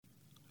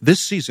This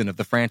season of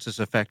The Francis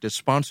Effect is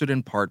sponsored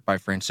in part by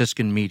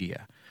Franciscan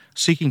Media,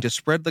 seeking to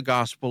spread the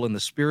gospel in the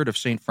spirit of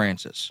St.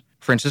 Francis.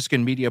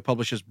 Franciscan Media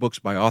publishes books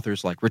by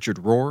authors like Richard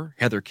Rohr,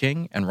 Heather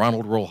King, and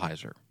Ronald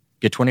Rolheiser.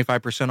 Get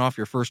 25% off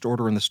your first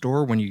order in the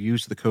store when you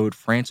use the code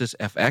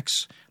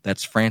FrancisFX,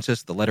 that's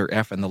Francis, the letter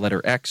F and the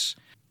letter X,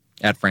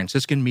 at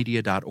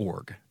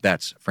franciscanmedia.org.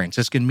 That's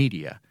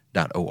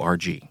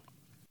franciscanmedia.org.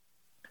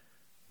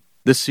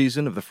 This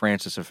season of The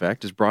Francis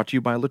Effect is brought to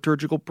you by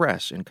Liturgical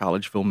Press in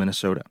Collegeville,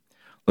 Minnesota.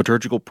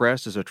 Liturgical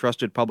Press is a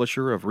trusted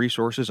publisher of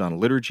resources on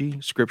liturgy,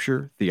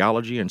 scripture,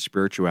 theology, and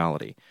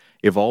spirituality,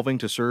 evolving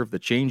to serve the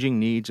changing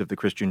needs of the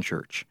Christian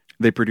church.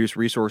 They produce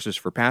resources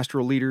for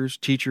pastoral leaders,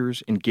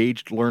 teachers,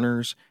 engaged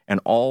learners, and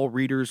all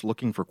readers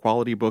looking for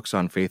quality books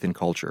on faith and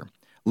culture.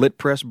 Lit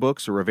Press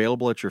books are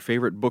available at your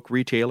favorite book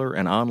retailer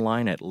and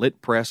online at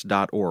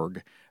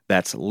litpress.org.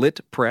 That's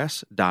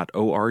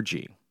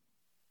litpress.org.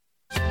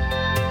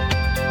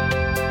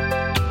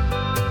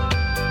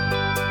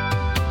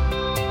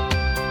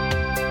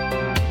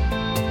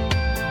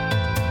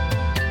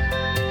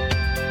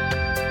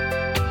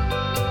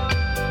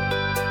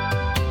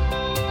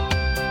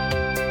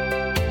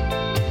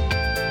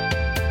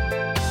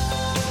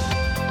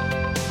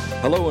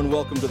 Hello and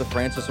welcome to the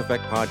Francis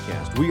Effect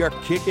Podcast. We are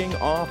kicking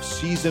off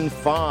Season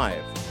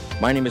 5.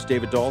 My name is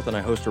David Dalton.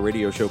 I host a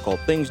radio show called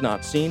Things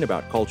Not Seen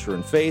about culture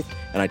and faith,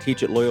 and I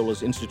teach at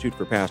Loyola's Institute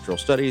for Pastoral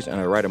Studies, and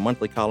I write a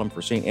monthly column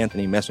for St.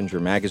 Anthony Messenger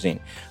magazine.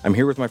 I'm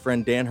here with my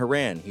friend Dan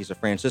Horan. He's a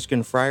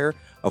Franciscan friar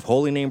of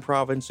Holy Name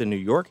Province in New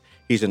York.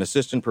 He's an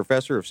assistant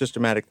professor of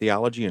systematic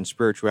theology and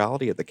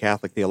spirituality at the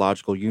Catholic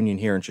Theological Union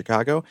here in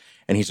Chicago,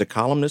 and he's a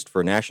columnist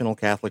for National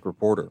Catholic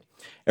Reporter.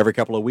 Every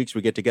couple of weeks,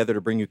 we get together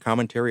to bring you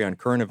commentary on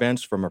current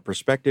events from a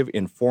perspective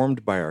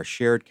informed by our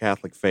shared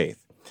Catholic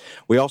faith.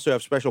 We also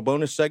have special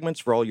bonus segments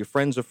for all you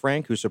friends of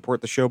Frank who support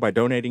the show by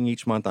donating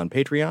each month on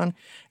Patreon.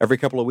 Every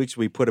couple of weeks,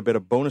 we put a bit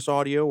of bonus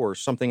audio or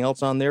something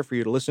else on there for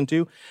you to listen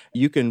to.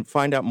 You can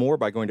find out more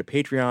by going to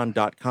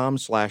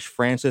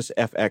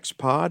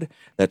patreon.com/FrancisFXPod.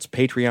 That's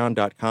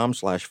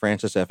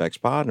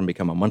patreon.com/FrancisFXPod and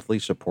become a monthly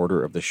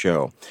supporter of the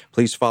show.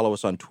 Please follow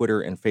us on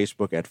Twitter and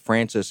Facebook at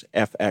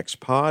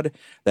FrancisFXPod.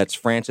 That's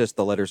Francis,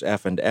 the letters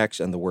F and X,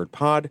 and the word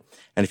pod.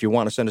 And if you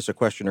want to send us a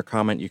question or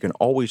comment, you can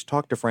always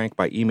talk to Frank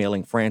by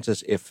emailing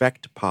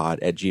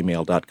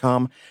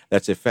franciseffectpod@gmail.com.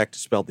 That's effect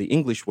spelled the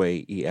English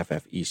way,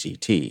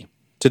 EFFECT.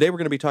 Today we're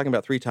going to be talking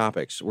about three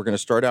topics. We're going to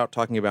start out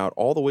talking about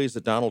all the ways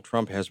that Donald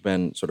Trump has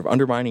been sort of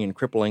undermining and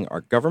crippling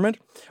our government.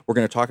 We're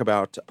going to talk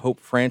about Pope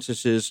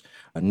Francis's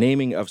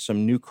naming of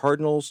some new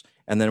cardinals,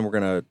 and then we're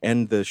going to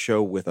end the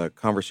show with a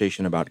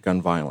conversation about gun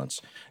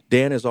violence.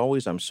 Dan, as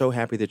always, I'm so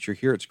happy that you're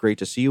here. It's great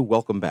to see you.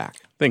 Welcome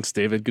back. Thanks,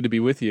 David. Good to be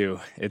with you.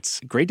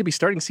 It's great to be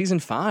starting Season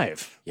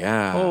 5.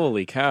 Yeah.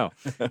 Holy cow.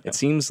 It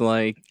seems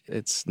like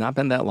it's not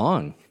been that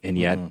long, and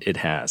yet it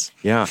has.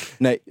 Yeah.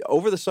 Now,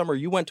 over the summer,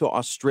 you went to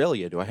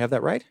Australia. Do I have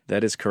that right?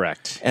 That is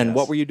correct. And yes.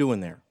 What were you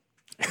doing there?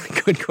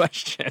 Good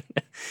question.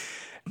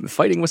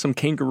 Fighting with some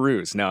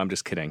kangaroos. No, I'm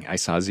just kidding. I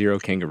saw 0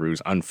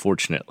 kangaroos,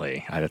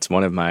 unfortunately. That's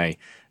one of my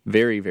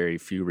very, very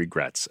few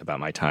regrets about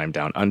my time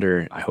down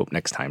under. I hope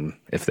next time,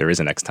 if there is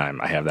a next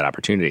time, I have that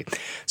opportunity.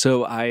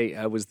 So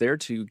I was there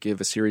to give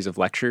a series of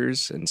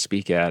lectures and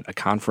speak at a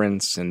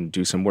conference and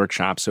do some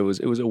workshops. So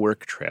it was a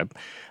work trip.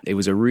 It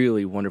was a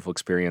really wonderful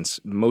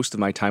experience. Most of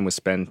my time was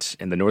spent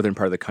in the northern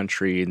part of the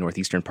country,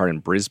 northeastern part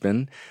in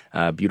Brisbane,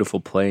 beautiful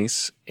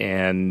place.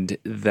 And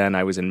then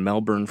I was in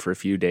Melbourne for a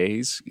few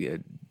days,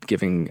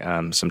 giving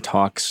some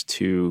talks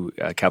to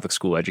Catholic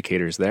school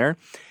educators there.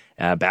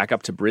 Back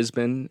up to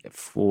Brisbane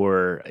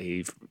for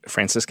a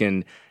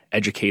Franciscan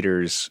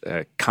educators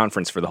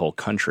conference for the whole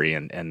country,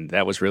 and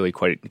that was really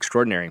quite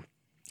extraordinary.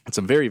 It's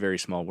a very, very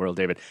small world,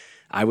 David.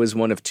 I was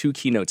one of 2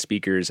 keynote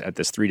speakers at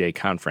this 3-day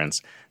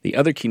conference. The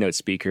other keynote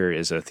speaker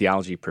is a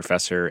theology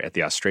professor at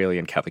the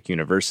Australian Catholic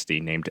University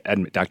named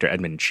Dr.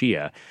 Edmund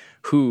Chia,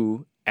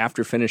 who,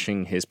 after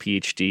finishing his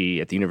PhD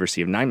at the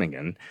University of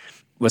Nijmegen,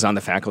 was on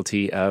the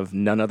faculty of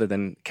none other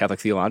than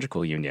Catholic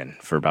Theological Union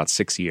for about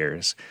 6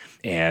 years.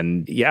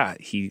 And yeah,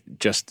 he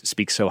just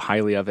speaks so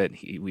highly of it.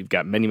 We've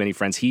got many, many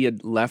friends. He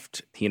had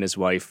left, he and his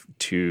wife,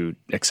 to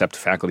accept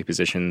faculty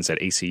positions at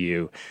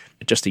ACU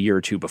just a year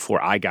or two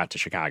before I got to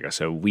Chicago.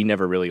 So we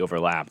never really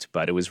overlapped,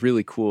 but it was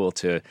really cool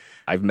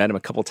I've met him a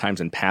couple times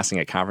in passing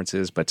at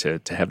conferences, but to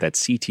have that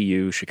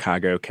CTU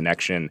Chicago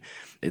connection,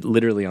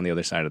 literally on the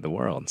other side of the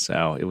world.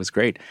 So it was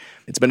great.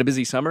 It's been a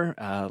busy summer,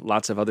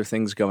 lots of other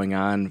things going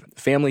on,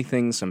 family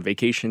things, some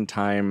vacation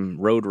time,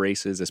 road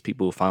races, as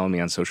people who follow me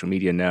on social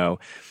media know,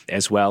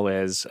 as well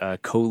as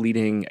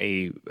co-leading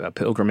a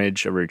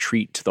pilgrimage, a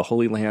retreat to the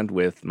Holy Land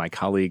with my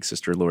colleague,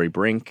 Sister Lori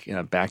Brink,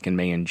 back in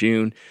May and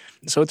June.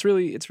 So it's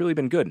really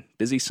been good.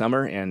 Busy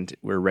summer, and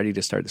we're ready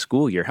to start the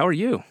school year. How are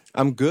you?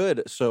 I'm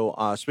good. So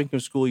speaking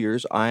of school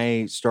years,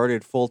 I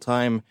started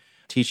full-time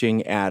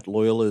teaching at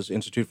Loyola's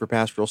Institute for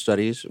Pastoral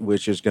Studies,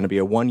 which is going to be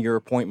a 1-year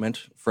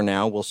appointment for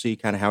now. We'll see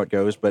kind of how it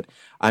goes, but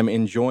I'm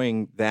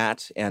enjoying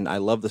that, and I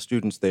love the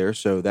students there,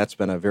 so that's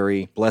been a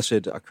very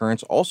blessed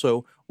occurrence.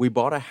 Also, We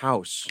bought a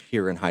house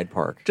here in Hyde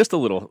Park. Just a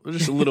little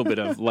bit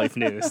of life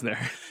news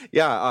there.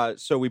 Yeah,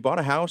 so we bought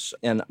a house,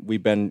 and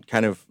we've been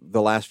kind of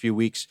the last few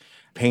weeks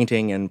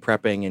painting and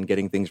prepping and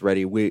getting things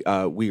ready.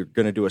 We're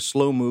going to do a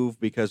slow move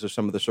because of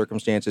some of the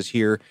circumstances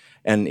here,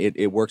 and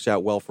it works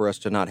out well for us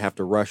to not have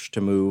to rush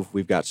to move.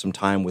 We've got some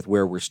time with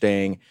where we're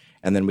staying,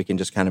 and then we can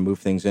just kind of move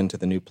things into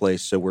the new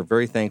place. So we're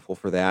very thankful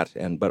for that,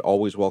 but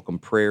always welcome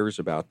prayers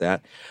about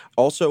that.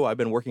 Also, I've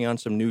been working on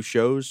some new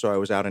shows. So I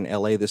was out in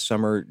L.A. this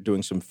summer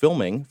doing some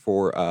filming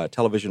for a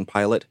television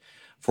pilot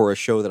for a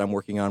show that I'm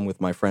working on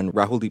with my friend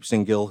Rahuldeep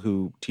Singh Gill,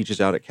 who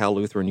teaches out at Cal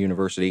Lutheran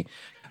University.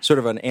 Sort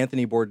of an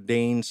Anthony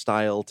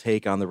Bourdain-style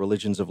take on the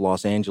religions of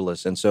Los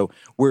Angeles. And so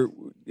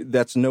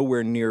that's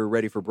nowhere near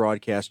ready for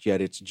broadcast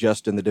yet. It's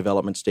just in the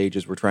development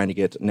stages. We're trying to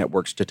get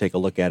networks to take a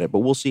look at it, but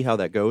we'll see how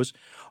that goes.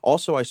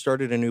 Also, I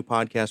started a new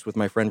podcast with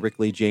my friend Rick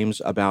Lee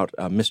James about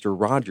Mr.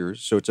 Rogers.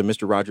 So it's a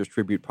Mr. Rogers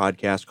tribute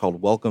podcast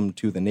called Welcome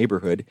to the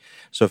Neighborhood.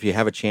 So if you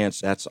have a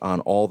chance, that's on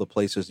all the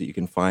places that you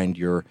can find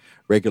your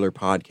regular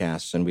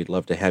podcasts, and we'd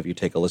love to have you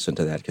take a listen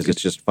to that because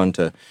it's just fun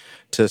to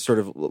sort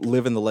of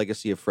live in the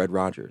legacy of Fred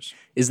Rogers.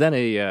 Is that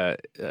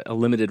a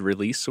limited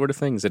release sort of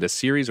thing? Is it a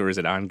series or is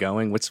it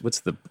ongoing? What's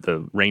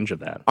the range of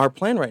that? Our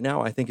plan right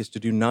now, I think, is to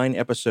do 9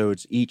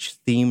 episodes, each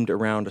themed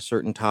around a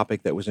certain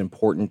topic that was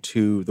important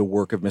to the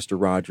work of Mr.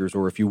 Rogers,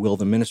 or if you will,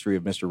 the ministry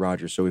of Mr.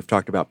 Rogers. So we've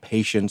talked about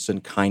patience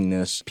and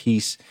kindness,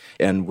 peace,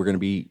 and we're going to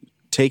be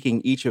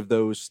taking each of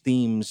those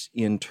themes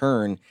in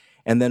turn.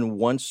 And then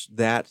once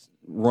that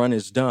run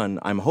is done,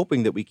 I'm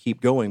hoping that we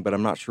keep going, but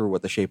I'm not sure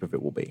what the shape of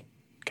it will be.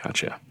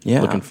 Gotcha.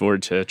 Yeah. Looking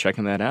forward to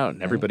checking that out.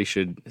 And everybody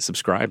should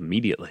subscribe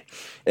immediately.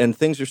 And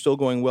things are still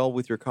going well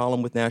with your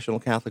column with National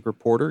Catholic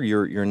Reporter.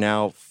 You're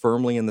now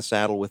firmly in the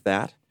saddle with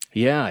that.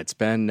 Yeah, it's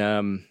been,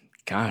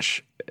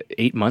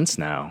 8 months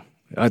now.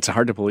 It's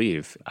hard to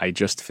believe. I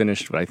just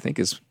finished what I think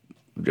is,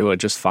 I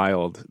just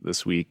filed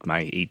this week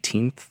my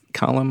 18th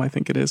column, I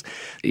think it is.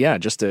 Yeah,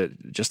 just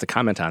to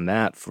comment on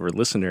that for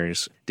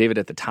listeners, David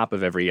at the top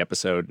of every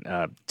episode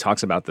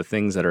talks about the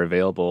things that are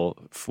available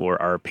for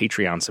our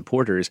Patreon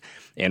supporters,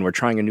 and we're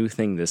trying a new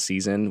thing this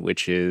season,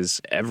 which is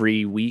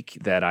every week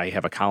that I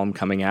have a column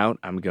coming out,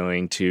 I'm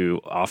going to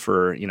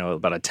offer,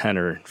 about a 10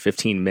 or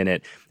 15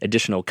 minute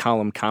additional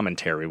column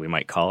commentary, we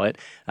might call it,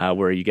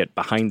 where you get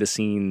behind the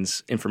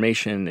scenes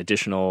information,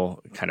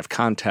 additional kind of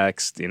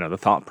context, the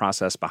thought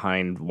process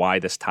behind why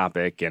this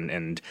topic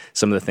and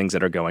some of the things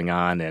that are going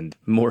on, and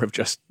more of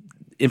just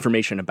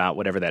information about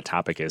whatever that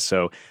topic is.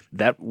 So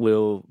that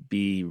will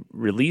be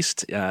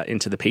released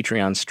into the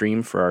Patreon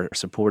stream for our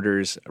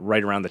supporters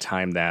right around the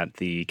time that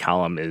the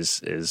column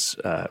is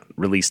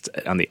released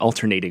on the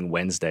alternating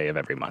Wednesday of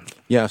every month.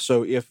 Yeah,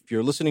 so if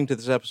you're listening to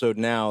this episode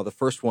now, the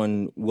first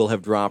one will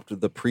have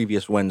dropped the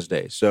previous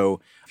Wednesday.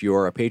 So if you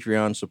are a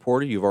Patreon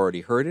supporter, you've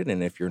already heard it,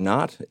 and if you're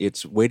not,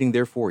 it's waiting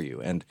there for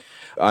you. And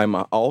I'm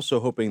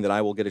also hoping that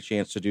I will get a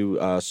chance to do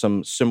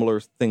some similar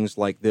things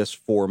like this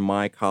for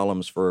my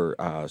columns for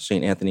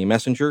St. Anthony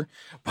Messenger,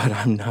 but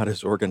I'm not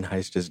as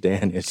organized as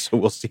Dan is, so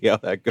we'll see how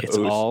that goes. It's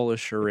all a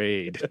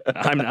charade.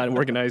 I'm not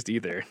organized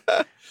either.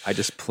 I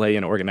just play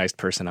an organized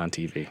person on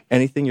TV.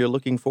 Anything you're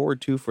looking forward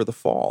to for the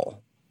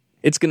fall?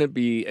 It's going to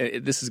be,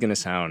 this is going to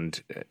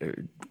sound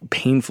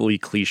painfully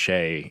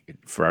cliche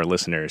for our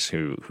listeners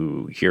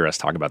who hear us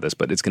talk about this,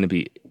 but it's going to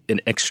be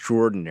an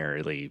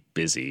extraordinarily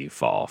busy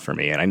fall for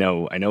me. And I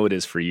know it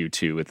is for you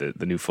too, with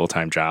the new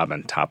full-time job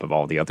on top of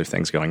all the other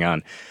things going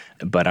on.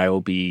 But I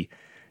will be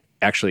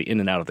actually in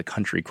and out of the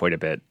country quite a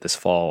bit this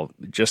fall.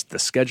 Just the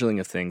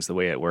scheduling of things, the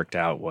way it worked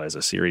out was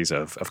a series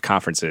of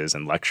conferences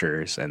and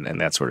lectures and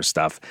that sort of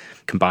stuff,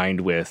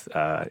 combined with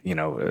a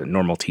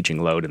normal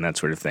teaching load and that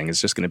sort of thing.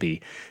 It's going to be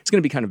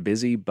kind of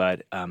busy,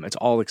 but it's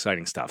all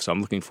exciting stuff. So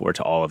I'm looking forward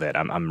to all of it.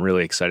 I'm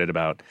really excited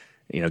about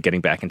getting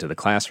back into the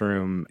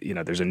classroom.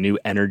 There's a new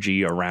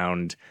energy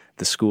around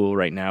the school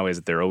right now,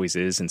 as there always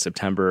is in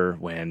September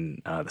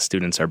when the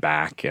students are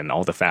back and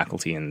all the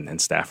faculty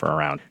and staff are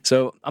around.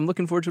 So I'm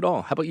looking forward to it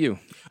all. How about you?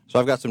 So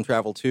I've got some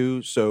travel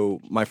too.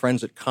 So my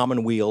friends at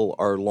Commonweal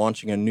are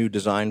launching a new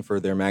design for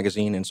their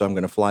magazine, and so I'm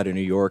going to fly to New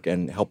York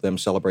and help them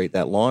celebrate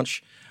that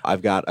launch.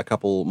 I've got a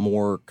couple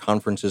more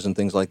conferences and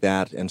things like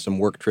that and some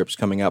work trips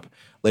coming up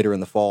later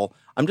in the fall.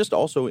 I'm just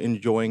also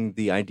enjoying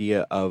the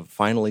idea of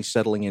finally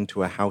settling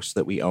into a house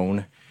that we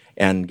own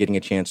and getting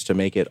a chance to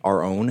make it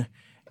our own.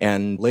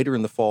 And later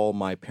in the fall,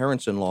 my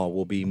parents-in-law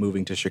will be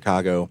moving to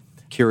Chicago,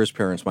 Kira's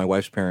parents, my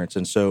wife's parents.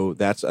 And so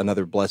that's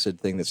another blessed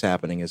thing that's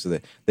happening, is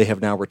that they have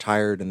now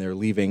retired and they're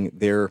leaving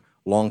their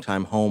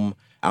longtime home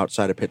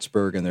outside of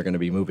Pittsburgh, and they're going to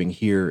be moving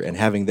here, and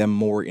having them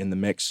more in the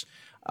mix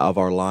of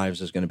our lives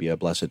is going to be a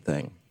blessed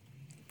thing.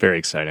 Very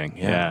exciting.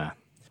 Yeah.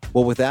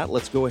 Well, with that,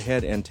 let's go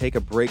ahead and take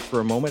a break for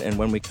a moment, and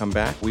when we come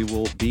back, we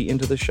will be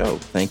into the show.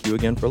 Thank you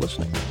again for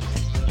listening.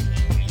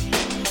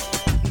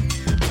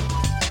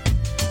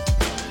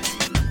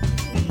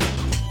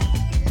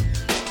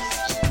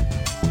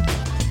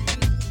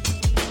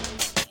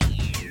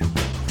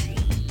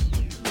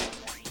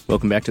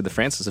 Welcome back to The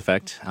Francis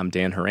Effect. I'm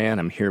Dan Horan.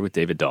 I'm here with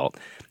David Dault.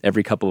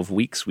 Every couple of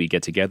weeks, we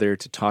get together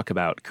to talk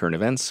about current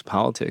events,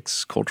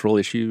 politics, cultural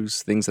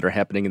issues, things that are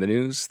happening in the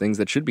news, things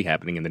that should be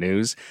happening in the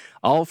news,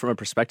 all from a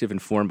perspective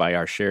informed by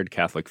our shared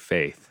Catholic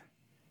faith.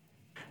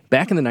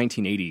 Back in the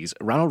 1980s,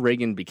 Ronald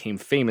Reagan became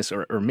famous,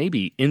 or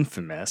maybe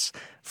infamous,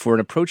 for an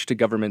approach to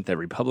government that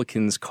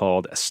Republicans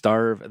called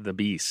starve the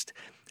beast.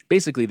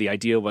 Basically, the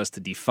idea was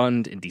to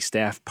defund and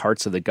destaff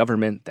parts of the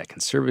government that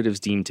conservatives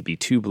deemed to be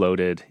too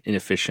bloated,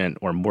 inefficient,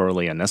 or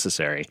morally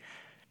unnecessary.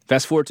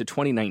 Fast forward to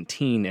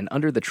 2019, and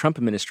under the Trump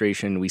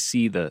administration, we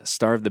see the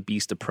starve the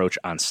beast approach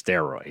on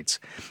steroids.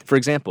 For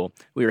example,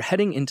 we are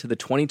heading into the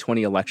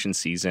 2020 election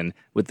season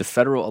with the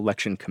Federal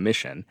Election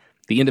Commission,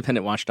 the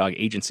independent watchdog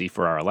agency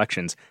for our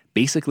elections,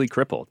 basically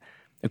crippled.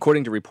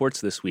 According to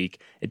reports this week,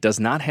 it does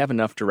not have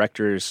enough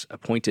directors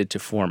appointed to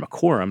form a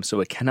quorum, so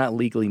it cannot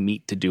legally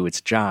meet to do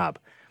its job.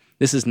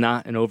 This is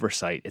not an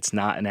oversight. It's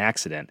not an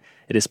accident.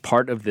 It is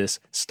part of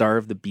this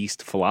starve the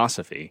beast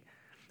philosophy.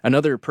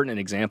 Another pertinent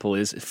example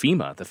is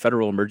FEMA, the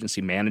Federal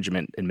Emergency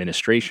Management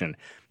Administration.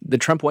 The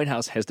Trump White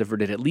House has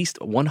diverted at least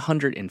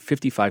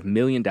 $155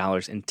 million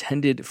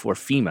intended for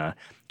FEMA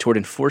toward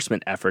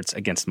enforcement efforts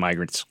against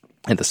migrants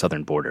at the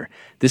southern border.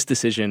 This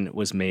decision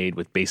was made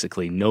with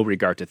basically no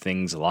regard to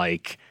things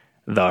like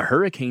the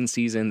hurricane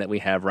season that we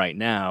have right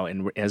now.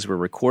 And as we're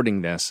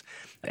recording this,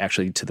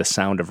 actually to the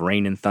sound of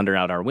rain and thunder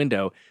out our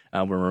window,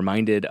 we're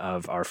reminded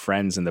of our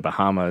friends in the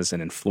Bahamas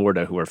and in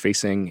Florida who are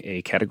facing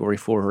a Category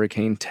 4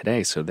 hurricane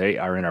today. So they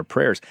are in our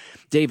prayers.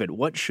 David,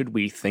 what should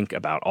we think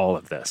about all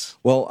of this?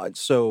 Well,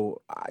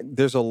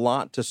 there's a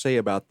lot to say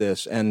about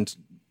this. And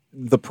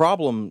the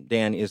problem,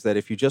 Dan, is that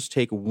if you just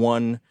take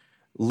one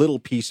little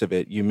piece of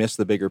it, you miss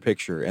the bigger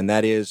picture. And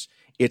that is,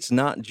 it's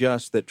not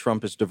just that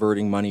Trump is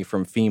diverting money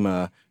from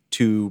FEMA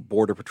to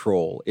Border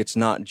Patrol. It's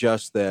not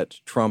just that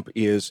Trump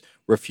is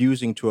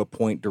refusing to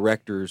appoint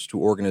directors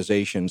to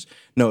organizations.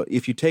 No,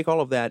 if you take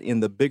all of that in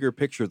the bigger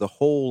picture, the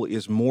whole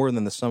is more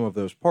than the sum of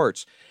those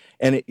parts.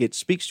 And it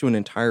speaks to an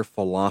entire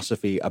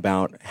philosophy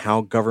about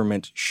how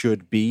government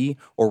should be,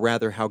 or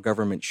rather how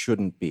government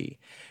shouldn't be.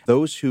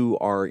 Those who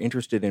are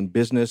interested in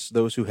business,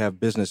 those who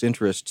have business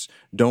interests,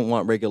 don't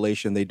want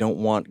regulation. They don't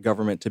want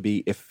government to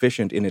be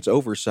efficient in its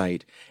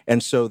oversight.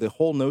 And so the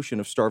whole notion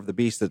of starve the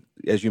beast that,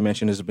 as you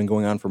mentioned, has been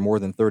going on for more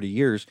than 30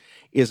 years,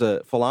 is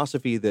a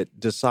philosophy that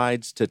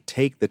decides to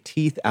take the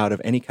teeth out of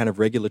any kind of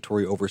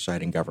regulatory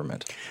oversight in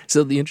government.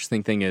 So the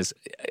interesting thing is,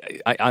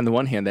 on the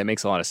one hand, that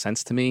makes a lot of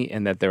sense to me,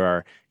 and that there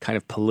are kind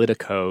of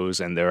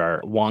politicos and there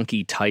are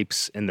wonky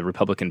types in the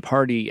Republican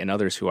Party and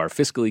others who are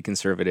fiscally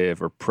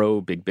conservative or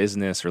pro-big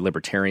business or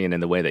libertarian in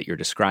the way that you're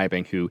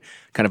describing, who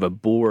kind of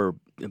abhor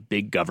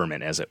big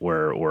government, as it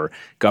were, or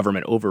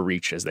government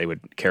overreach, as they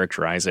would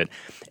characterize it.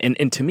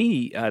 And to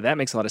me, that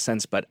makes a lot of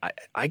sense. But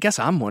I guess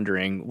I'm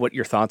wondering what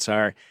your thoughts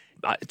are.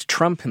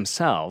 Trump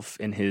himself,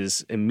 in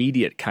his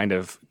immediate kind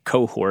of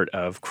cohort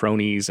of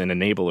cronies and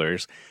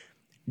enablers,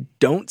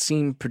 don't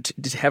seem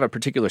to have a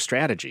particular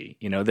strategy.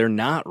 You know, they're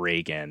not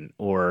Reagan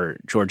or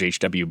George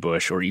H.W.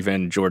 Bush or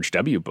even George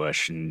W.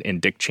 Bush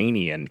and Dick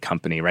Cheney and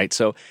company, right?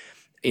 So,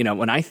 you know,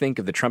 when I think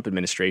of the Trump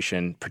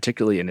administration,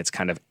 particularly in its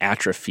kind of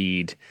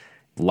atrophied,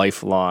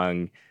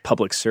 lifelong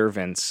public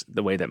servants,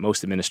 the way that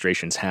most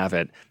administrations have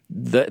it,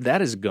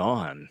 that is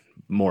gone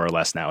more or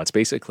less now. It's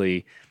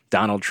basically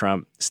Donald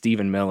Trump,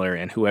 Stephen Miller,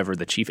 and whoever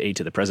the chief aide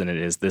to the president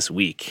is this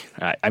week.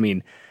 I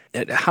mean,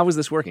 how is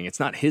this working?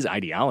 It's not his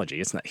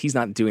ideology. He's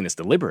not doing this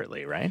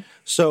deliberately, right?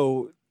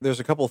 So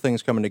there's a couple of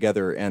things coming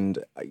together, and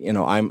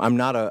I'm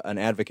not an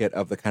advocate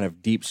of the kind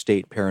of deep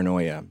state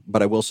paranoia,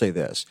 but I will say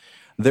this.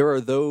 There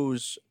are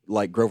those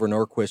like Grover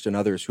Norquist and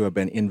others who have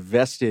been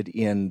invested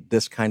in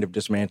this kind of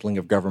dismantling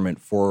of government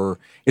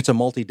it's a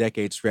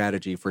multi-decade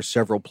strategy for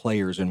several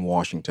players in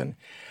Washington.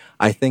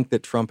 I think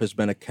that Trump has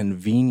been a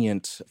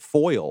convenient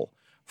foil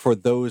for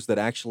those that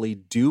actually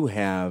do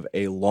have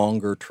a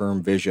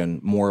longer-term vision,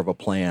 more of a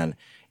plan.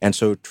 And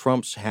so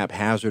Trump's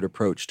haphazard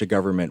approach to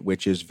government,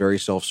 which is very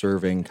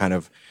self-serving, kind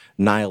of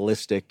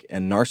nihilistic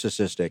and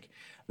narcissistic,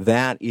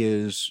 that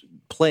is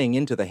playing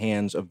into the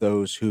hands of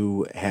those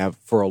who have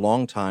for a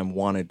long time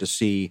wanted to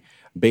see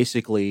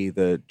basically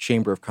the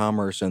Chamber of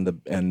Commerce and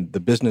the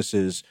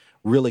businesses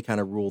really kind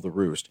of rule the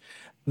roost.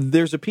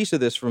 There's a piece of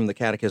this from the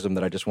Catechism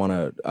that I just want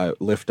to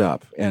lift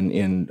up. And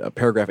in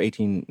paragraph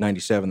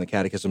 1897, the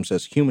Catechism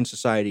says, human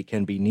society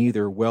can be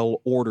neither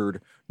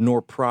well-ordered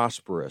nor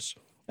prosperous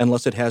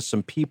unless it has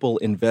some people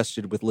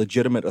invested with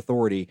legitimate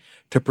authority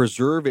to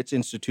preserve its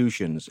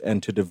institutions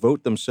and to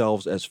devote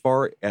themselves as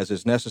far as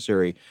is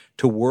necessary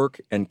to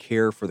work and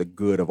care for the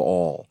good of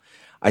all.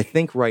 I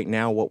think right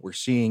now what we're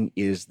seeing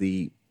is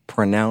the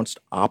pronounced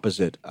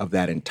opposite of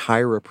that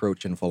entire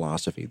approach in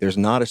philosophy. There's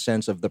not a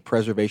sense of the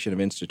preservation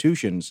of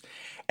institutions,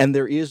 and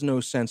there is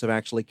no sense of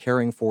actually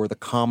caring for the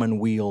common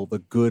weal, the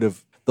good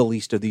of the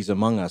least of these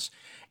among us.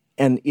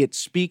 And it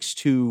speaks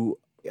to,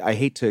 I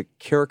hate to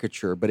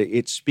caricature, but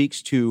it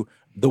speaks to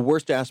the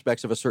worst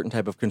aspects of a certain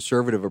type of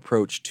conservative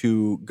approach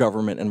to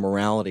government and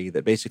morality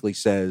that basically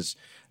says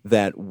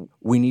that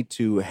we need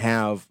to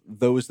have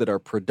those that are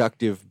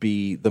productive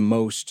be the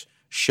most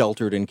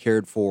sheltered and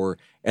cared for,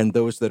 and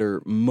those that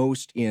are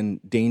most in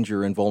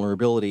danger and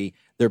vulnerability,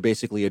 they're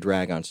basically a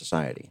drag on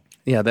society.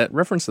 Yeah, that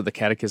reference to the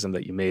catechism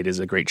that you made is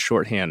a great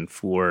shorthand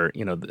for,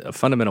 a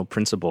fundamental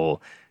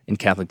principle in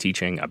Catholic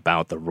teaching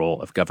about the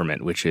role of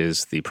government, which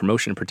is the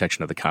promotion and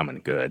protection of the common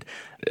good.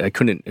 I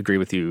couldn't agree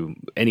with you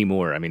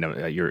anymore. I mean,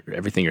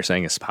 everything you're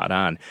saying is spot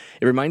on.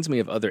 It reminds me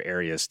of other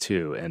areas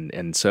too,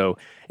 and so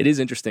it is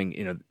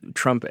interesting.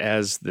 Trump,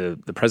 as the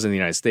president of the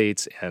United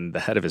States and the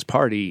head of his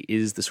party,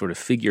 is the sort of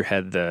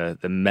figurehead, the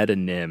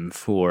metonym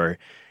for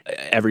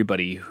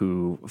everybody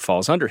who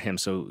falls under him.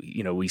 So,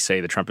 we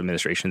say the Trump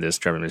administration this,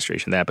 Trump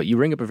administration that, but you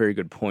bring up a very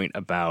good point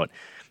about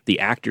the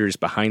actors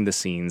behind the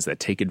scenes that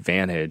take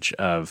advantage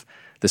of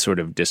the sort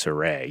of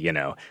disarray,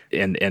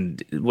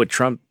 and what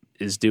Trump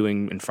is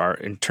doing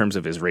in terms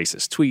of his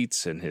racist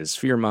tweets and his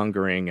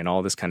fear-mongering and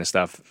all this kind of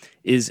stuff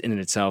is in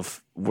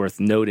itself worth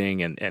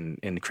noting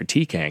and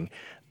critiquing.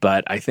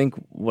 But I think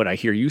what I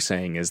hear you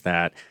saying is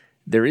that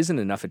there isn't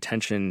enough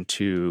attention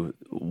to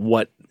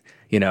what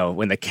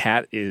when the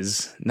cat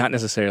is not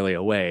necessarily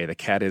away, the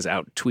cat is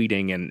out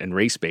tweeting and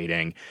race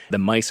baiting, the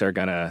mice are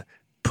going to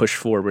push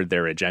forward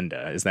their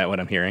agenda. Is that what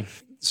I'm hearing?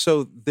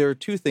 So there are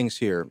two things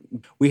here.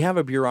 We have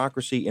a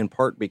bureaucracy in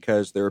part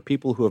because there are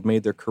people who have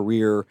made their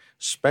career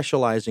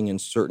specializing in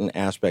certain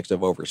aspects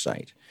of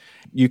oversight.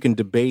 You can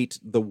debate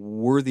the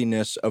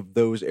worthiness of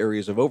those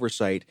areas of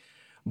oversight,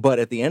 but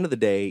at the end of the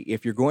day,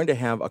 if you're going to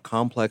have a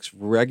complex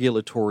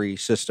regulatory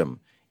system,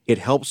 it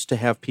helps to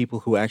have people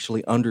who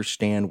actually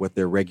understand what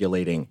they're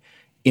regulating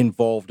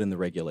involved in the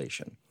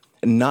regulation.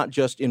 And not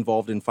just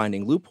involved in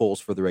finding loopholes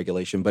for the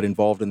regulation, but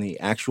involved in the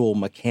actual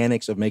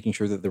mechanics of making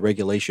sure that the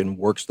regulation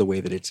works the way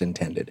that it's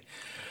intended.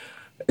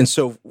 And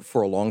so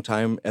for a long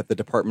time at the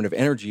Department of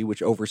Energy,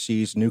 which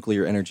oversees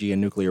nuclear energy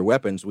and nuclear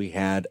weapons, we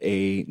had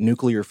a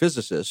nuclear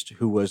physicist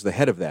who was the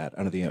head of that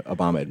under the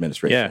Obama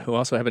administration. Yeah, who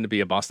also happened to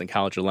be a Boston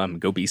College alum.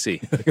 Go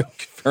BC.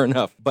 Fair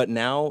enough. But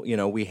now,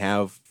 we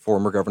have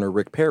former Governor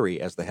Rick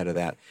Perry as the head of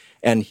that.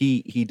 And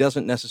he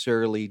doesn't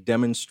necessarily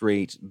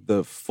demonstrate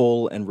the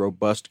full and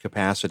robust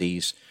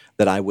capacities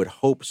that I would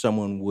hope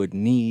someone would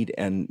need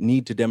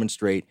to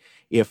demonstrate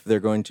if they're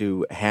going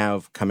to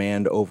have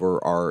command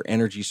over our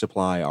energy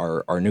supply,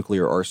 our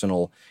nuclear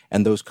arsenal,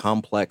 and those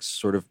complex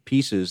sort of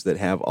pieces that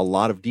have a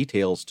lot of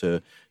details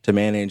to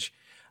manage.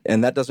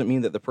 And that doesn't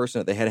mean that the person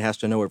at the head has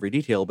to know every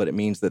detail, but it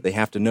means that they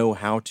have to know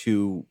how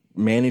to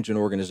manage an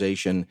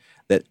organization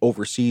that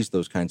oversees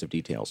those kinds of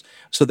details.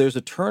 So there's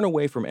a turn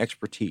away from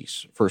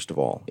expertise, first of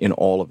all, in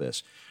all of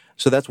this.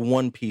 So that's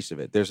one piece of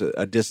it. There's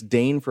a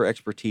disdain for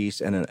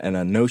expertise and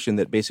a notion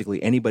that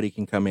basically anybody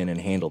can come in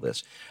and handle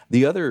this.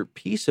 The other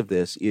piece of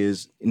this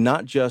is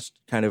not just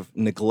kind of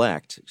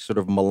neglect, sort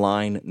of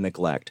malign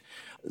neglect.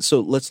 So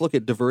let's look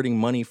at diverting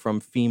money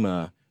from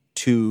FEMA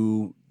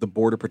to the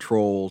Border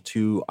Patrol,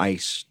 to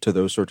ICE, to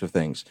those sorts of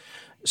things.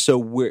 So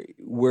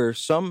where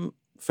some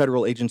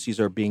federal agencies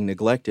are being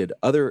neglected,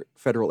 other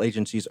federal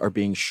agencies are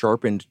being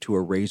sharpened to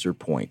a razor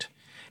point,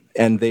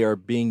 and they are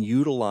being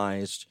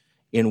utilized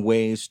in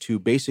ways to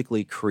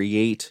basically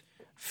create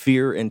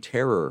fear and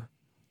terror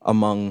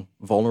among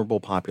vulnerable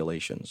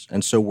populations.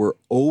 And so we're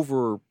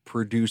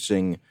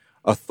overproducing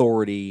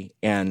authority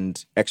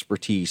and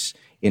expertise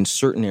in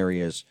certain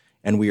areas,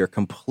 and we are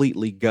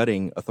completely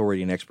gutting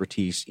authority and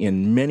expertise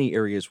in many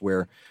areas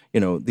where,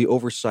 the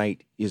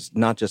oversight is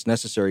not just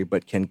necessary,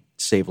 but can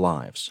save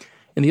lives.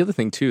 And the other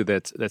thing, too,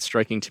 that's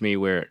striking to me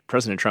where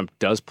President Trump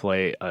does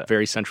play a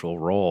very central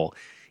role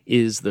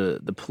is the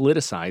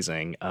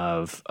politicizing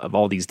of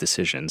all these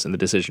decisions and the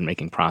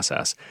decision-making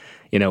process.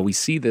 We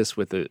see this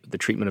with the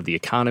treatment of the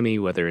economy,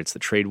 whether it's the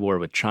trade war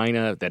with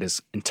China that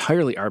is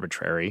entirely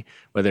arbitrary,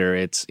 whether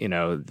it's,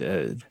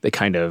 the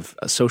kind of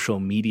social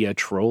media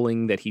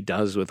trolling that he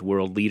does with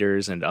world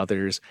leaders and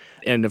others.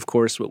 And, of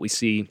course, what we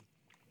see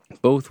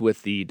both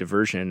with the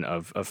diversion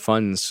of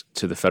funds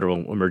to the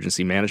Federal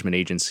Emergency Management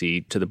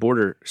Agency to the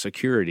border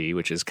security,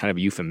 which is kind of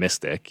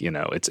euphemistic,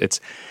 it's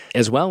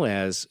as well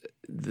as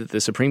the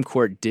Supreme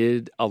Court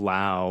did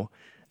allow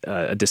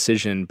a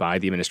decision by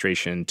the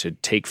administration to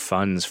take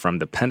funds from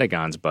the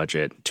Pentagon's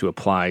budget to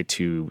apply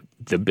to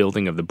the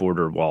building of the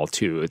border wall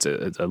too. It's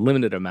a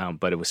limited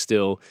amount, but it was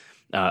still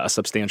a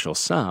substantial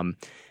sum.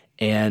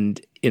 And,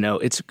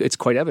 it's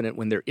quite evident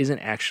when there isn't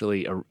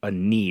actually a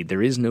need,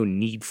 there is no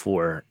need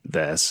for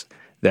this,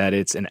 that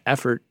it's an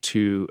effort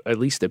to at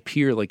least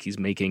appear like he's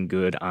making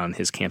good on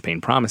his campaign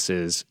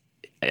promises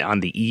on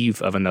the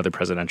eve of another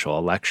presidential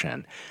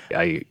election.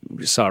 I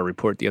saw a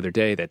report the other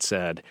day that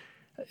said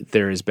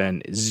there has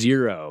been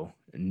zero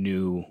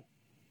new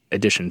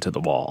addition to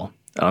the wall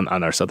on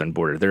our southern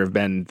border. There have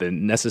been the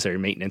necessary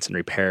maintenance and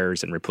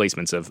repairs and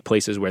replacements of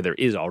places where there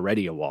is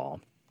already a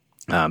wall.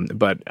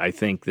 But I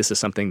think this is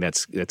something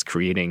that's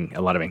creating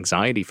a lot of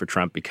anxiety for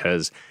Trump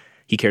because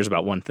he cares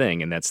about one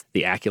thing, and that's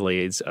the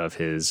accolades of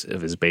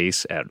his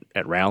base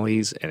at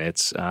rallies. And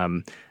it's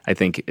I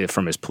think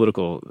from his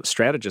political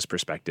strategist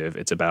perspective,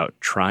 it's about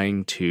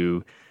trying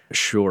to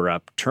shore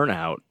up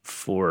turnout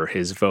for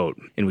his vote.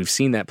 And we've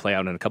seen that play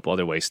out in a couple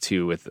other ways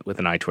too, with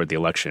an eye toward the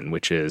election,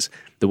 which is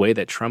the way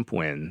that Trump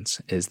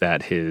wins is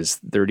that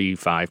his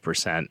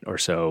 35% or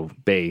so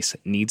base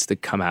needs to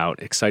come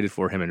out excited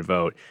for him and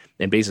vote.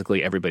 And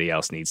basically everybody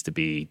else needs to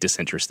be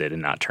disinterested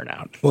and not turn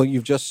out. Well,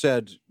 you've just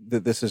said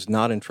that this is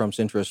not in Trump's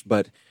interest,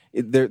 but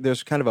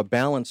there's kind of a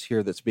balance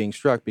here that's being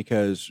struck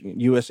because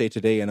USA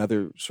Today and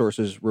other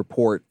sources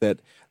report that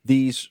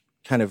these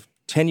kind of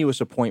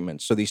tenuous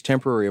appointments, so these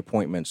temporary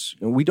appointments,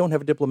 we don't have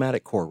a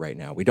diplomatic corps right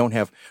now. We don't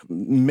have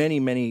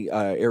many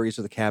areas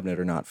of the cabinet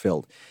are not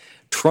filled.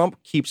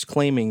 Trump keeps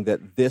claiming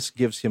that this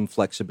gives him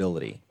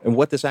flexibility. And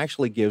what this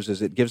actually gives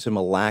is it gives him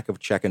a lack of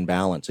check and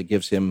balance. It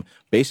gives him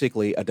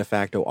basically a de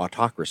facto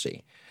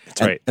autocracy.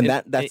 That's right. And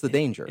that's the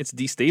danger. It's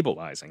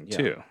destabilizing,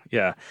 too.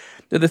 Yeah.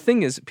 The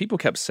thing is, people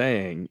kept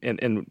saying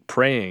and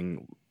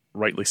praying,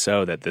 rightly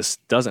so, that this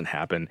doesn't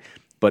happen.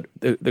 But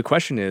the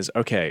question is,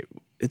 okay,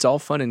 it's all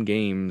fun and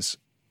games,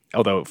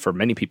 although for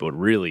many people it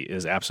really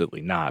is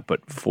absolutely not.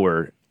 But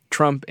for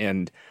Trump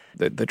and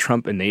the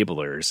Trump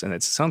enablers, and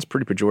it sounds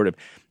pretty pejorative.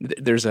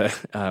 There's a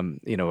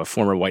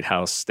former White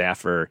House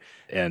staffer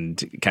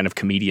and kind of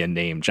comedian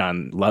named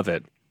John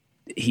Lovett.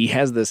 He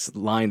has this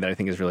line that I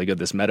think is really good,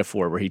 this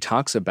metaphor where he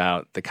talks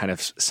about the kind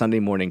of Sunday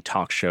morning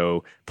talk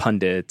show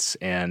pundits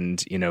and,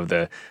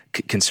 the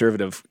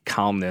conservative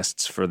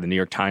columnists for the New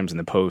York Times and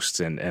the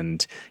Post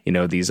and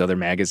these other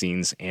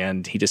magazines.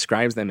 And he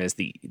describes them as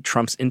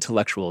Trump's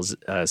intellectual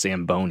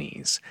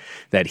Zambonis,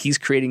 that he's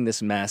creating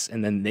this mess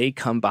and then they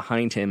come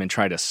behind him and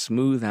try to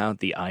smooth out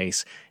the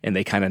ice and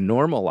they kind of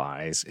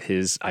normalize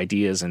his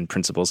ideas and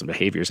principles and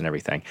behaviors and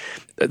everything.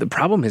 The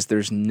problem is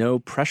there's no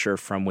pressure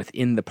from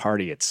within the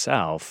party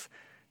itself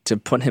to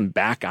put him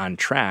back on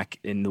track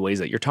in the ways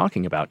that you're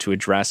talking about, to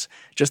address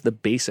just the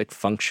basic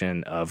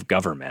function of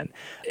government.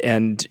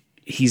 And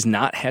he's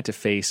not had to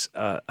face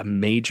a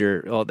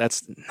major, well,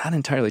 that's not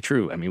entirely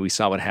true. I mean, we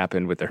saw what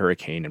happened with the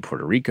hurricane in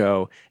Puerto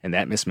Rico and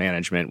that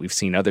mismanagement. We've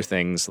seen other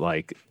things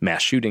like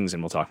mass shootings,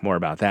 and we'll talk more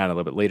about that a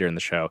little bit later in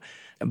the show.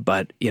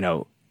 But,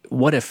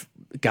 what if,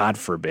 God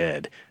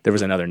forbid, there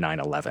was another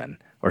 9/11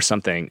 or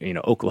something,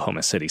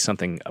 Oklahoma City,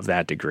 something of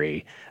that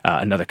degree,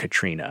 another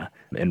Katrina.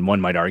 And one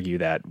might argue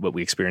that what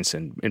we experienced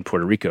in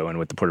Puerto Rico and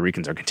what the Puerto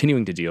Ricans are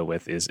continuing to deal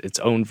with is its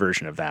own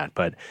version of that.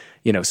 But,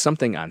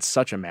 something on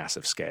such a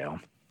massive scale.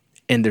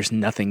 And there's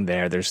nothing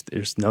there.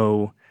 There's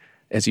no,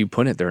 as you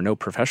put it, there are no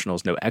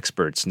professionals, no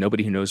experts,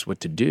 nobody who knows what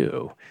to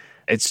do.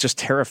 It's just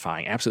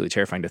terrifying, absolutely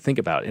terrifying to think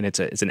about. And it's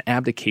an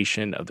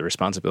abdication of the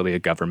responsibility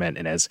of government.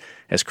 And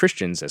as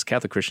Christians, as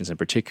Catholic Christians in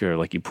particular,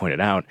 like you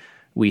pointed out,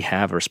 we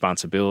have a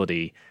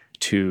responsibility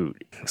to,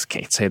 I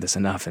can't say this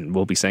enough, and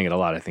we'll be saying it a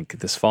lot, I think,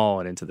 this fall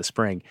and into the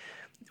spring.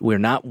 We're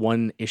not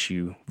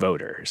one-issue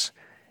voters.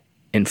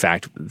 In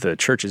fact, the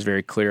church is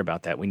very clear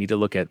about that. We need to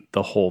look at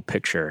the whole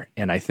picture.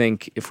 And I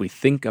think if we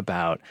think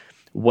about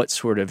what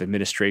sort of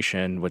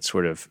administration, what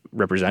sort of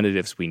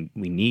representatives we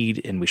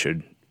need and we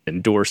should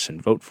endorse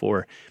and vote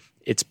for,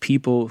 it's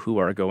people who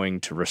are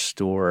going to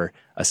restore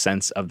a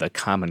sense of the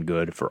common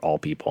good for all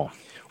people.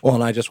 Well,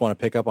 and I just want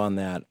to pick up on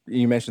that.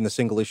 You mentioned the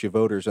single-issue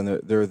voters, and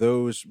there are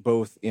those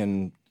both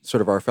in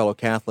sort of our fellow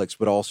Catholics,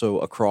 but also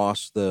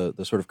across the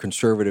sort of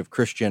conservative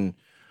Christian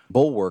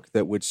bulwark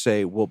that would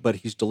say, well, but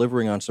he's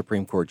delivering on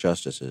Supreme Court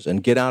justices,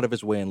 and get out of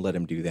his way and let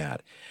him do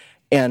that.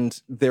 And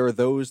there are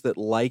those that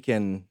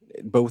liken,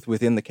 both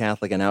within the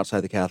Catholic and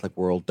outside the Catholic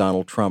world,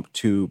 Donald Trump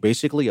to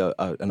basically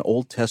an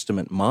Old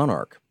Testament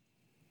monarch,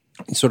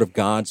 sort of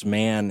God's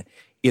man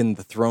in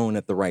the throne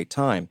at the right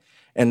time.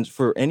 And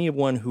for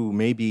anyone who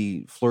may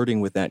be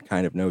flirting with that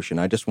kind of notion,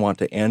 I just want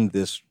to end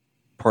this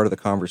part of the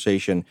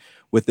conversation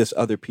with this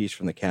other piece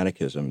from the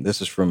Catechism.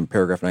 This is from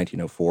paragraph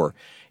 1904.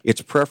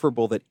 It's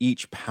preferable that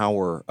each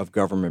power of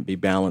government be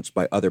balanced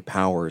by other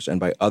powers and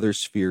by other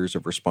spheres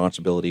of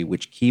responsibility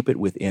which keep it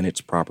within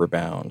its proper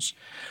bounds.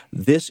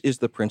 This is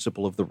the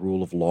principle of the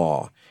rule of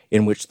law,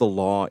 in which the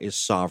law is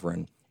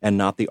sovereign and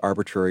not the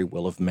arbitrary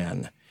will of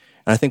men.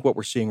 And I think what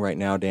we're seeing right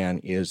now, Dan,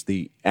 is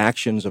the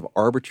actions of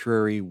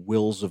arbitrary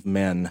wills of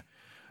men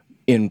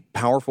in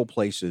powerful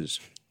places.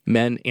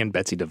 Men and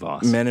Betsy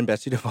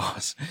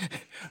DeVos,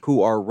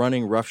 who are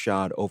running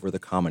roughshod over the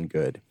common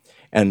good.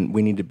 And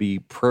we need to be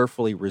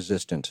prayerfully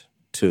resistant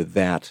to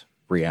that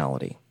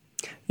reality.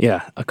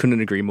 Yeah, I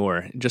couldn't agree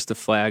more. Just to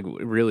flag,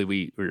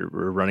 really, we're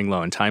running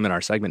low on time in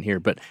our segment here,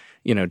 but,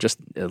 just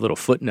a little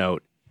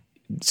footnote.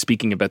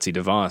 Speaking of Betsy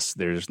DeVos,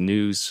 there's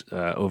news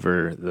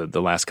over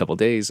the last couple of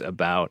days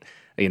about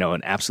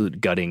an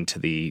absolute gutting to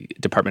the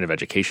Department of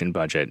Education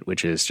budget,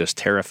 which is just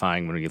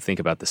terrifying when you think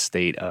about the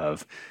state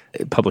of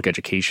public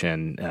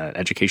education,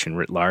 education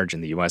writ large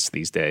in the U.S.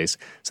 these days.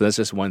 So that's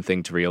just one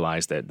thing to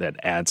realize that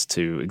adds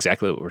to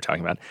exactly what we're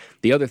talking about.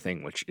 The other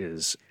thing, which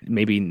is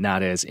maybe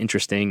not as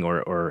interesting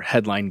or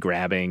headline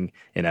grabbing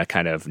in a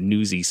kind of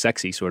newsy,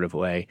 sexy sort of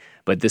way,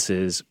 but this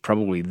is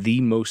probably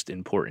the most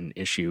important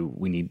issue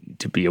we need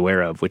to be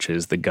aware of, which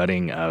is the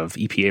gutting of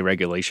EPA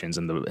regulations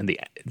and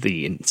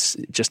the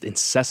just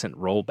incessant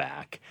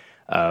rollback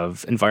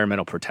of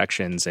environmental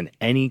protections and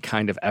any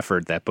kind of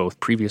effort that both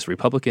previous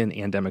Republican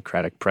and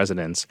Democratic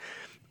presidents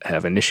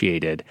have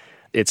initiated.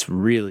 It's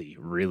really,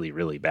 really,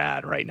 really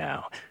bad right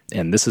now.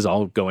 And this is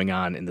all going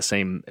on in the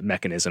same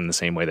mechanism, the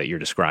same way that you're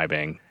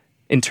describing,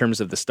 in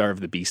terms of the starve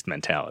the beast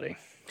mentality.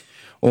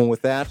 Well,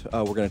 with that,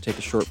 we're going to take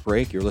a short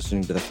break. You're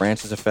listening to The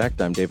Francis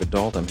Effect. I'm David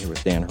Dault. I'm here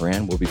with Dan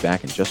Horan. We'll be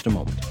back in just a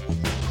moment.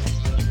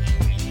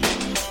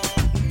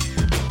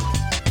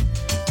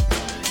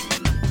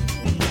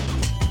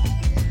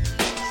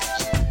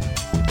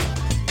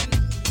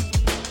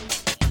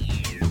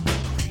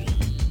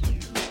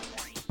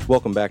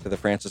 Welcome back to The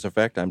Francis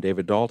Effect. I'm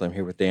David Dault. I'm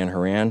here with Dan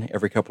Horan.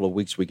 Every couple of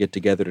weeks we get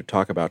together to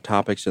talk about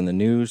topics in the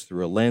news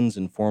through a lens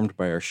informed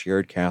by our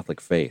shared Catholic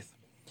faith.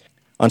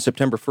 On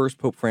September 1st,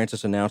 Pope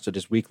Francis announced at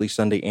his weekly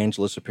Sunday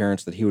Angelus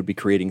appearance that he would be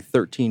creating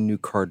 13 new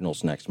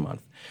cardinals next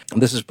month.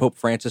 This is Pope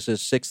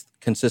Francis's sixth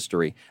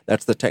consistory.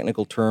 That's the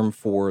technical term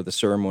for the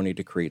ceremony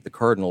to create the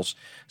cardinals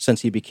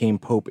since he became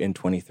Pope in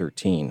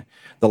 2013.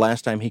 The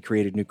last time he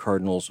created new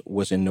cardinals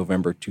was in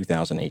November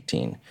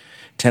 2018.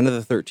 10 of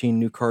the 13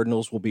 new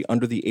cardinals will be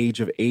under the age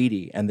of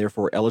 80 and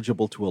therefore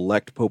eligible to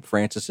elect Pope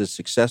Francis's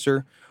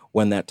successor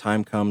when that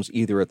time comes,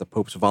 either at the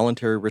Pope's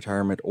voluntary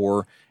retirement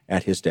or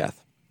at his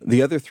death.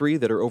 The other three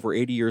that are over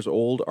 80 years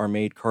old are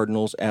made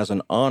cardinals as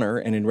an honor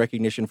and in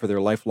recognition for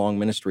their lifelong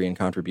ministry and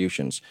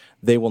contributions.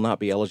 They will not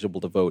be eligible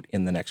to vote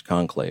in the next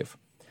conclave.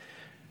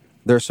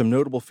 There are some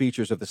notable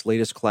features of this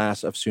latest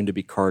class of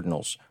soon-to-be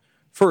cardinals.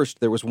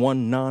 First, there was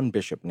one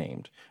non-bishop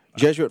named.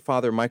 Jesuit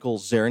Father Michael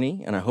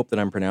Czerny, and I hope that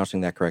I'm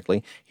pronouncing that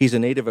correctly. He's a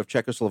native of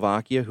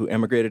Czechoslovakia who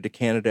emigrated to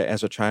Canada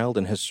as a child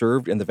and has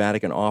served in the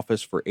Vatican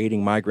office for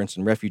aiding migrants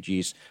and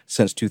refugees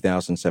since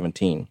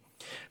 2017.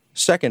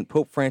 Second,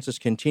 Pope Francis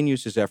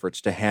continues his efforts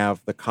to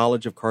have the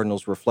College of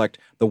Cardinals reflect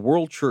the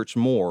world church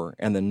more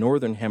and the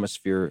Northern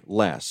Hemisphere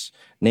less,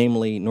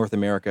 namely North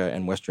America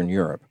and Western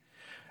Europe.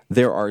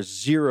 There are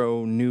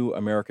 0 new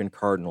American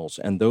cardinals,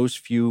 and those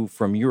few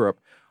from Europe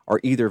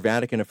are either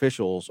Vatican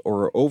officials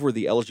or are over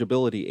the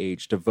eligibility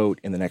age to vote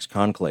in the next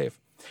conclave.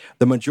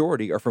 The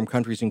majority are from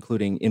countries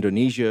including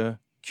Indonesia,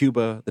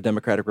 Cuba, the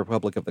Democratic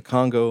Republic of the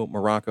Congo,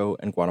 Morocco,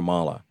 and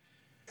Guatemala.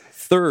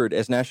 Third,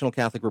 as National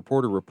Catholic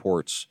Reporter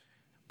reports,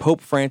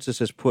 Pope Francis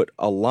has put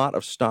a lot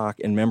of stock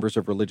in members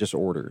of religious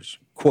orders.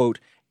 Quote,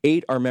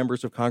 8 are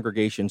members of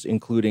congregations,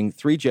 including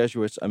 3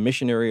 Jesuits, a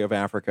missionary of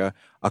Africa,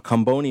 a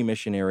Comboni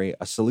missionary,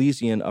 a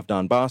Salesian of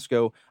Don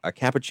Bosco, a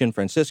Capuchin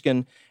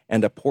Franciscan,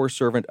 and a poor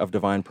servant of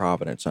divine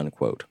providence,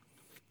 unquote.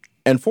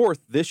 And fourth,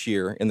 this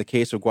year, in the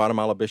case of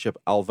Guatemala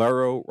Bishop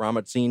Alvaro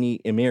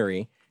Ramazzini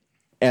Imeri,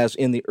 as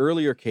in the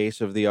earlier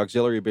case of the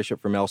auxiliary bishop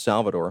from El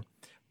Salvador,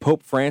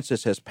 Pope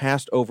Francis has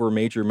passed over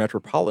major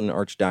metropolitan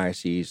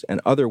archdioceses and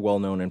other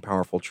well-known and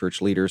powerful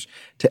church leaders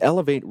to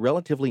elevate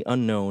relatively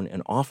unknown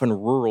and often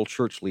rural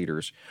church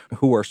leaders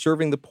who are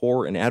serving the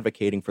poor and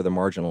advocating for the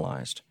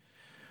marginalized.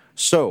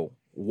 So,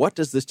 what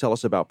does this tell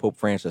us about Pope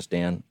Francis,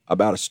 Dan?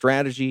 About a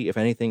strategy, if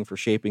anything, for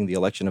shaping the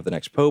election of the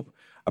next pope?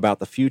 About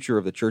the future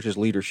of the church's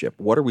leadership?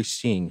 What are we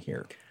seeing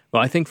here?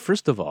 Well, I think,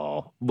 first of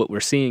all, what we're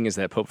seeing is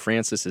that Pope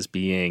Francis is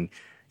being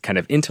kind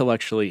of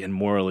intellectually and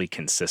morally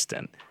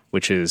consistent,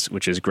 which is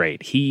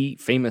great. He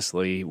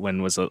famously, when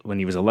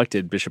he was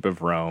elected Bishop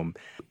of Rome,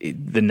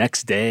 the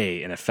next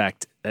day, in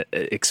effect,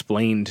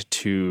 explained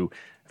to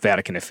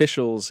Vatican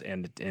officials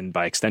and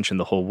by extension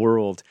the whole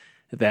world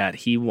that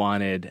he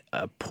wanted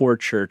a poor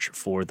church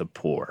for the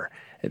poor.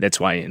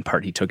 That's why, in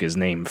part, he took his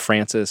name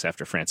Francis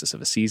after Francis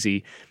of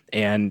Assisi,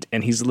 and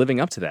he's living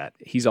up to that.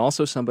 He's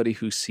also somebody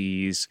who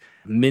sees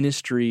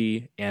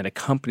ministry and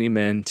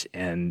accompaniment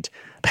and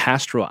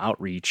pastoral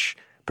outreach,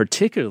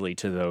 particularly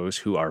to those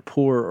who are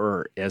poor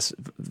or, as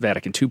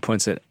Vatican II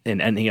points it,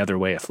 in any other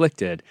way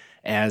afflicted,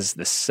 as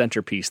the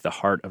centerpiece, the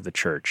heart of the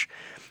church.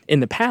 In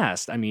the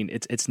past, I mean,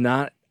 it's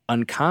not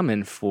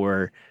uncommon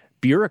for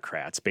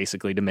bureaucrats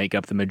basically to make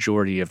up the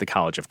majority of the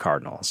College of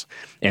Cardinals.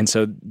 And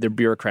so they're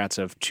bureaucrats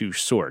of two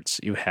sorts.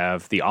 You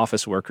have the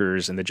office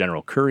workers and the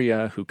general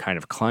curia who kind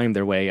of climb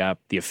their way up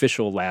the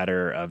official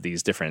ladder of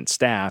these different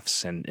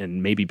staffs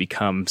and maybe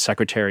become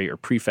secretary or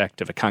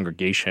prefect of a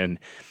congregation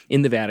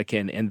in the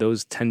Vatican. And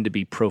those tend to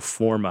be pro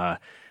forma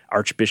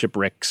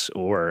archbishoprics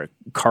or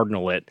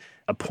cardinalate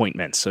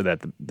appointments, so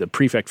that the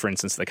prefect, for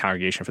instance, of the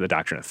Congregation for the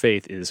Doctrine of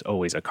Faith is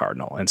always a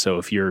cardinal. And so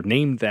if you're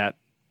named that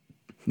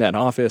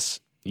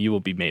office, you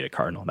will be made a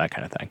cardinal, that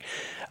kind of thing.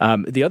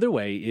 The other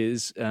way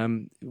is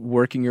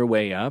working your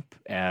way up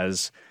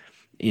as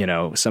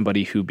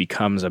somebody who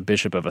becomes a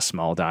bishop of a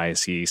small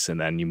diocese, and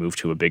then you move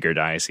to a bigger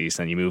diocese,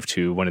 and you move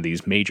to one of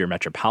these major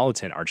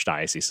metropolitan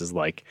archdioceses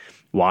like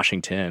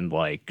Washington,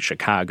 like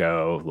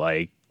Chicago,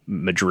 like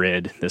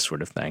Madrid, this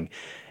sort of thing.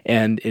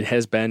 And it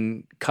has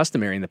been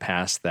customary in the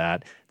past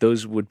that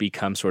those would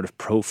become sort of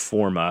pro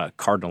forma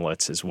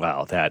cardinalates as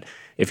well, that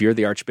if you're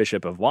the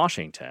Archbishop of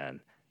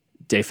Washington,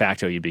 de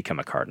facto you become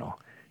a cardinal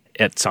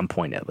at some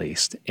point at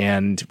least.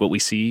 And what we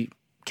see,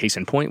 case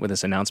in point, with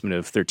this announcement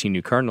of 13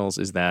 new cardinals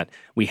is that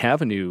we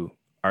have a new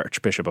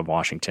Archbishop of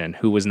Washington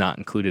who was not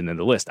included in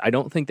the list. I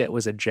don't think that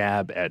was a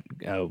jab at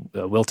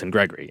Wilton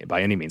Gregory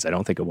by any means. I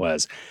don't think it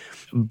was.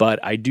 But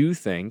I do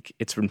think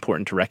it's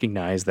important to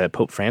recognize that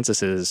Pope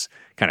Francis's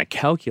kind of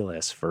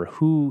calculus for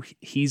who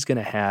he's going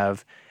to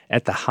have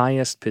at the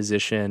highest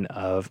position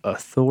of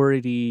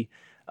authority,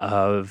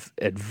 of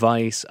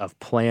advice, of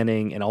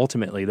planning, and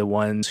ultimately the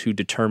ones who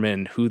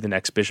determine who the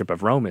next Bishop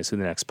of Rome is, who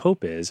the next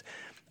Pope is,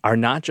 are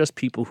not just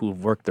people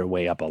who've worked their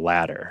way up a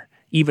ladder,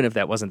 even if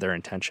that wasn't their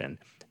intention.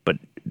 But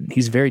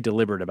he's very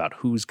deliberate about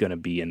who's going to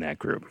be in that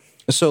group.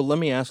 So let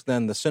me ask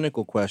then the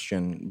cynical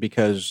question,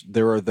 because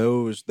there are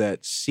those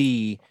that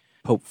see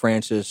Pope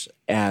Francis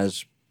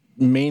as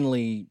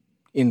mainly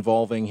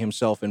involving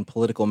himself in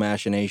political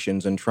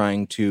machinations and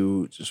trying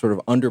to sort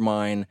of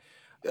undermine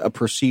a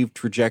perceived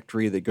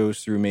trajectory that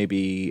goes through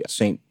maybe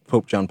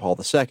Pope John Paul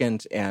II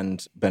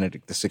and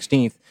Benedict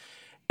XVI.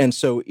 And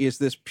so is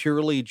this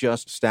purely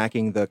just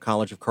stacking the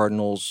College of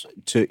Cardinals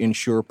to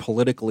ensure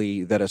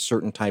politically that a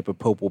certain type of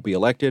pope will be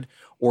elected,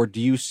 or do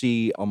you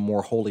see a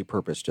more holy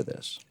purpose to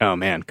this? Oh,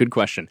 man, good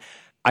question.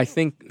 I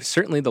think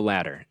certainly the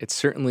latter. It's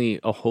certainly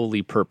a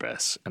holy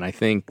purpose, and I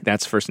think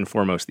that's first and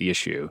foremost the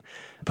issue.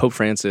 Pope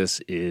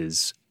Francis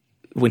is,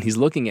 when he's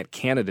looking at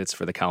candidates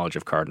for the College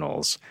of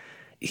Cardinals,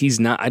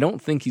 I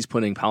don't think he's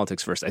putting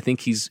politics first. I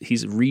think he's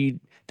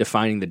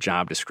redefining the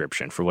job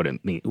description for what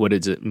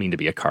does it mean to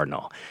be a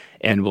cardinal.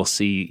 And we'll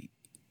see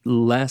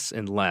less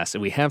and less,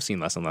 and we have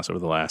seen less and less over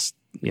the last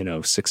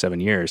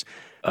 6-7 years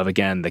of,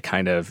 again, the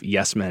kind of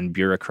yes men,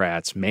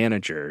 bureaucrats,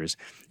 managers,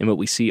 and what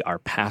we see are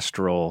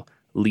pastoral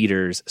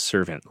leaders,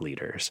 servant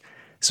leaders.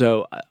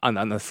 So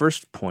on the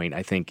first point,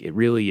 I think it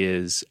really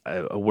is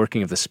a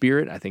working of the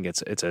Spirit. I think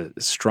it's a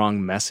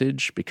strong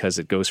message because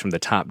it goes from the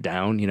top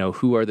down.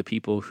 Who are the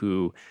people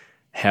who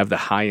have the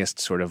highest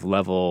sort of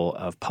level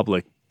of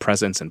public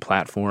presence and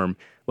platform?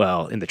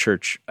 Well, in the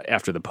church,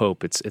 after the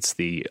Pope, it's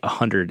the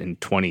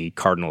 120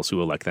 cardinals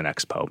who elect the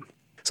next Pope.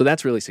 So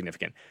that's really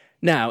significant.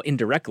 Now,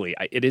 indirectly,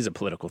 it is a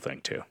political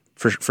thing too,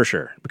 for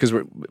sure, because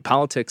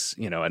politics,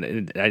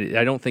 and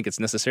I don't think it's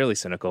necessarily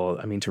cynical.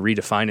 I mean, to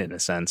redefine it in a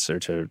sense, or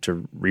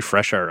to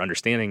refresh our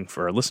understanding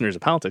for our listeners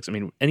of politics. I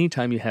mean,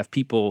 anytime you have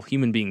people,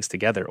 human beings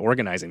together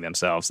organizing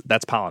themselves,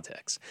 that's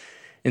politics.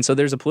 And so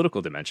there's a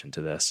political dimension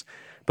to this.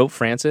 Pope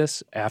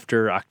Francis,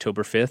 after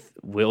October 5th,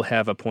 will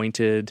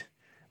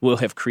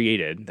have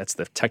created, that's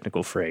the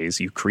technical phrase,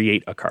 you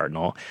create a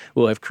cardinal,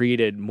 will have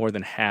created more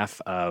than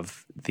half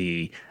of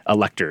the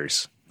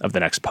electors of the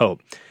next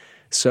pope.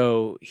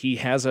 So he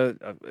has a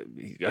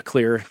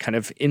clear kind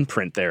of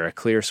imprint there, a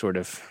clear sort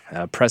of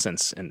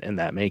presence in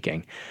that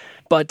making.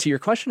 But to your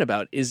question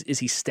about is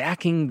he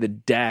stacking the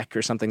deck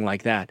or something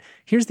like that,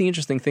 here's the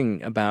interesting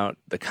thing about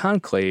the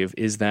conclave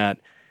is that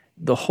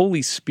the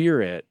Holy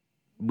Spirit,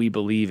 we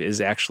believe, is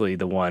actually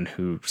the one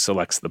who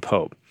selects the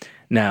pope.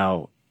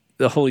 Now,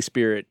 the Holy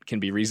Spirit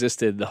can be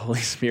resisted. The Holy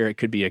Spirit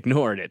could be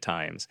ignored at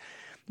times.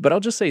 But I'll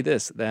just say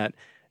this, that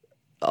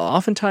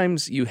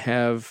oftentimes you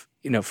have,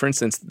 for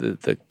instance,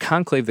 the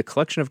conclave, the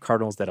collection of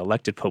cardinals that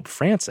elected Pope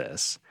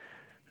Francis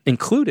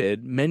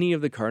included many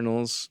of the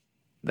cardinals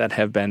that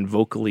have been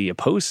vocally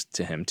opposed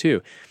to him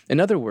too. In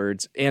other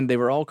words, and they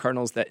were all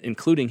cardinals that,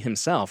 including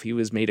himself, he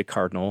was made a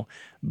cardinal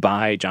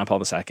by John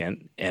Paul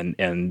II,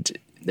 and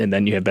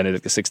then you have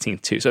Benedict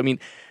XVI too. So I mean,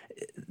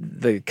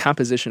 the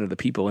composition of the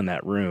people in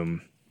that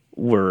room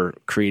were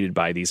created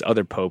by these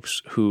other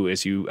popes who,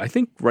 as you, I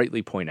think,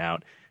 rightly point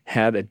out,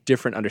 had a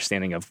different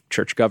understanding of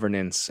church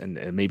governance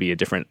and maybe a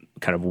different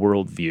kind of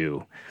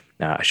worldview.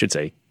 I should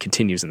say,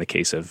 continues in the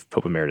case of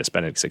Pope Emeritus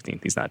Benedict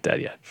XVI. He's not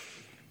dead yet.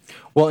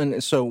 Well,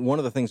 and so one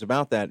of the things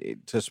about that,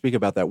 to speak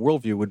about that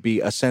worldview, would be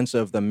a sense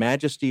of the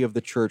majesty of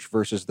the church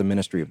versus the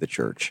ministry of the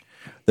church,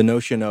 the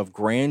notion of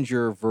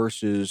grandeur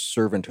versus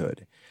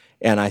servanthood.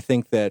 And I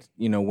think that,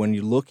 when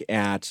you look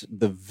at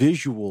the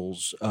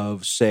visuals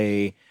of,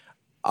 say,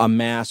 a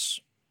Mass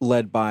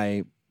led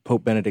by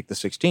Pope Benedict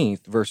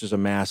XVI versus a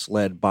Mass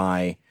led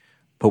by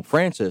Pope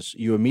Francis,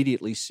 you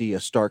immediately see a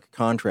stark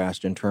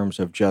contrast in terms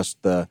of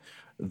just the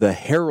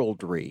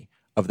heraldry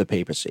of the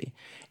papacy.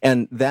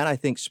 And that, I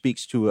think,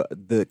 speaks to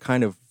the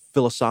kind of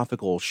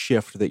philosophical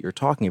shift that you're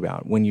talking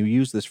about. When you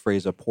use this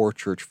phrase, a poor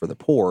church for the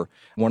poor,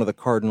 one of the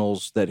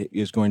cardinals that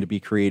is going to be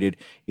created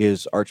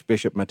is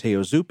Archbishop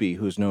Matteo Zuppi,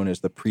 who's known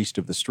as the priest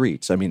of the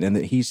streets. I mean, and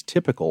he's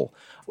typical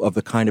of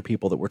the kind of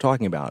people that we're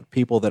talking about,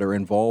 people that are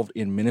involved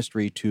in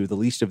ministry to the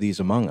least of these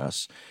among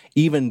us,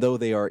 even though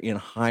they are in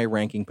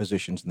high-ranking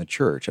positions in the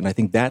church. And I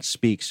think that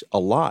speaks a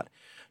lot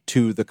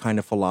to the kind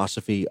of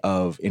philosophy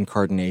of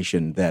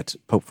incarnation that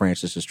Pope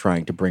Francis is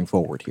trying to bring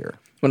forward here.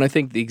 When I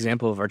think the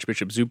example of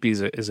Archbishop Zuppi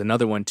is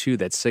another one, too,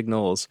 that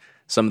signals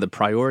some of the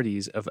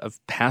priorities of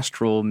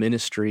pastoral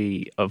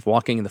ministry, of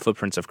walking in the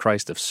footprints of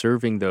Christ, of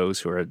serving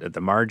those who are at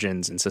the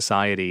margins in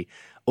society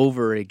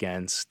over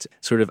against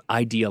sort of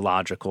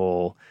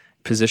ideological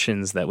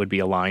positions that would be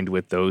aligned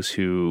with those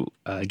who,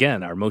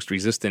 again, are most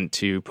resistant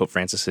to Pope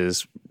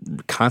Francis's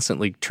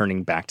constantly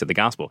turning back to the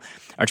gospel.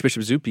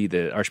 Archbishop Zuppi,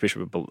 the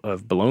Archbishop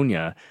of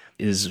Bologna,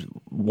 is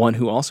one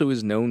who also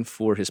is known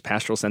for his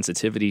pastoral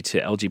sensitivity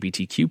to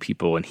LGBTQ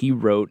people, and he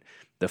wrote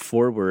the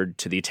foreword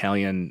to the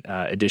Italian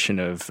edition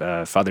of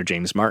Father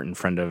James Martin,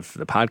 friend of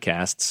the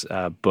podcast's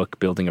book,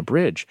 Building a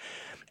Bridge.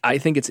 I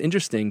think it's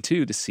interesting,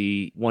 too, to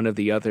see one of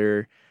the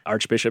other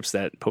archbishops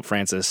that Pope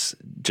Francis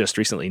just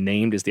recently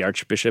named is the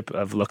Archbishop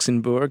of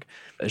Luxembourg,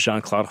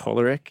 Jean-Claude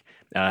Hollerich.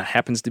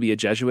 Happens to be a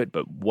Jesuit,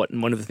 but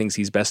one of the things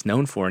he's best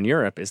known for in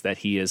Europe is that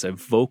he is a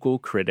vocal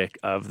critic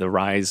of the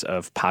rise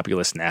of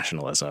populist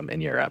nationalism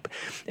in Europe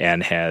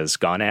and has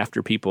gone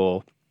after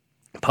people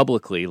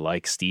publicly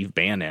like Steve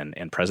Bannon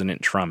and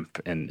President Trump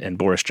and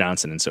Boris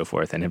Johnson and so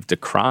forth, and have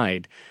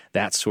decried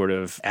that sort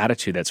of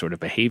attitude, that sort of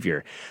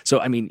behavior. So,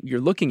 I mean, you're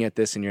looking at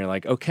this and you're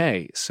like,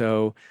 okay,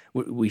 so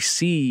we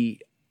see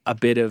a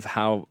bit of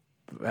how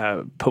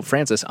Pope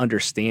Francis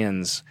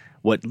understands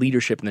what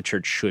leadership in the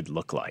church should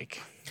look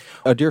like.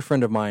 A dear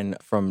friend of mine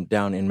from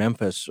down in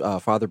Memphis,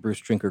 Father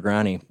Bruce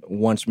Trinkergrani,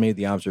 once made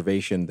the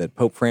observation that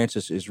Pope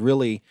Francis is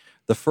really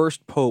the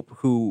first pope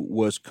who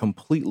was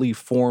completely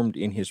formed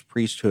in his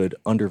priesthood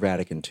under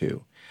Vatican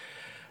II.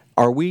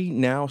 Are we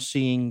now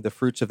seeing the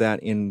fruits of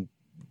that in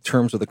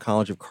terms of the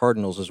College of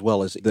Cardinals, as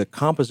well as the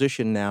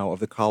composition now of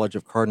the College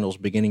of Cardinals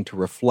beginning to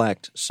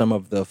reflect some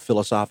of the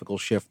philosophical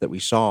shift that we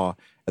saw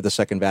at the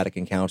Second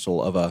Vatican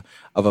Council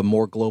of a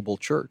more global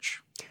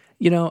church?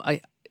 You know,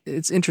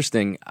 it's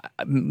interesting.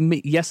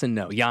 Yes and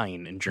no.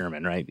 Jein in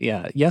German, right?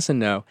 Yeah, yes and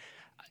no.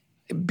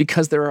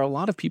 Because there are a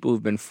lot of people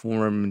who've been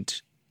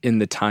formed in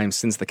the time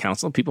since the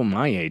council, people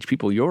my age,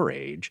 people your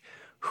age,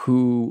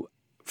 who,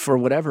 for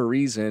whatever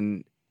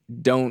reason,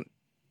 don't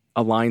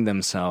align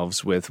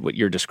themselves with what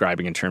you're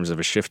describing in terms of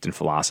a shift in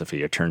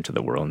philosophy, a turn to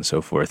the world and so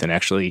forth, and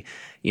actually,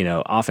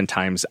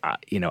 oftentimes,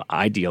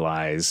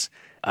 idealize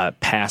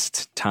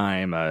past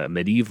time, a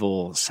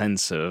medieval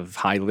sense of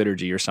high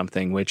liturgy or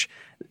something, which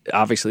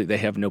obviously they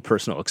have no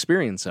personal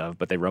experience of,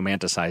 but they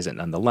romanticize it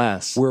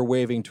nonetheless. We're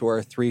waving to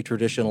our 3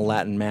 traditional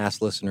Latin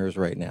Mass listeners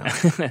right now.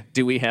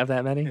 Do we have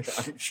that many?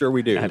 I'm sure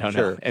we do. I don't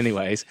know.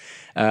 Anyways,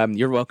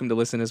 you're welcome to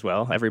listen as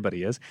well.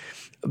 Everybody is.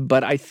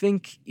 But I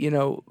think,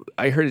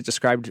 I heard it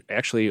described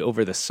actually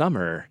over the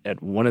summer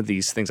at one of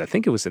these things. I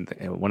think it was in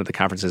one of the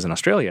conferences in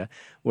Australia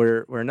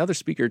where another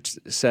speaker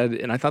said,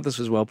 and I thought this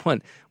was well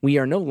put, we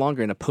are no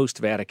longer in a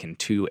post-Vatican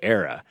II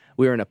era.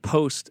 We are in a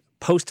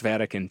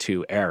post-Vatican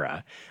II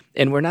era.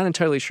 And we're not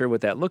entirely sure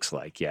what that looks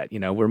like yet.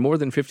 We're more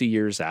than 50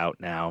 years out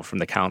now from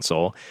the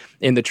council.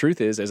 And the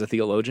truth is, as a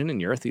theologian, and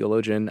you're a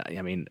theologian,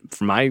 I mean,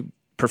 from my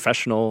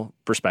professional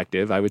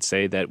perspective, I would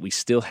say that we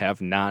still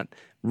have not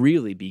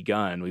really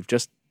begun. We've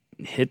just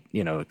hit,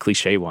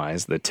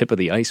 cliche-wise, the tip of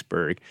the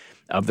iceberg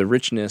of the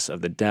richness, of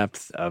the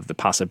depth, of the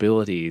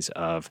possibilities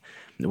of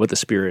what the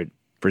Spirit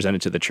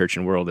presented to the church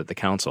and world at the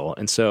council.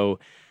 And so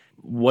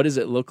what does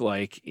it look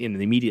like in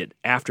the immediate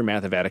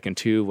aftermath of Vatican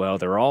II? Well,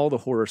 there are all the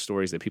horror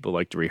stories that people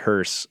like to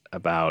rehearse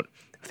about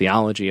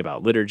theology,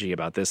 about liturgy,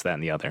 about this, that,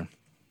 and the other.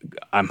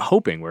 I'm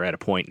hoping we're at a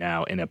point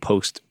now in a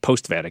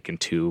post-Vatican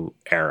II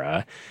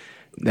era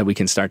that we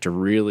can start to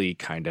really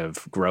kind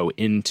of grow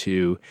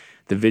into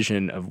the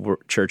vision of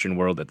church and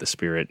world that the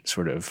Spirit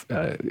sort of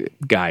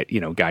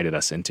guided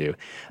us into.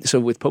 So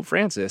with Pope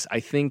Francis, I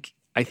think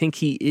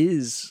he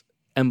is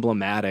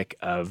emblematic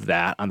of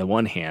that on the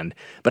one hand,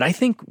 but I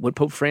think what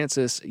Pope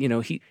Francis,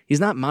 he's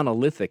not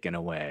monolithic in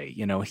a way.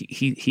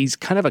 He's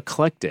kind of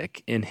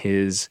eclectic in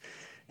his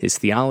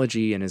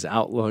theology and his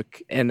outlook,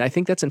 and I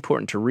think that's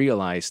important to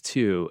realize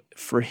too.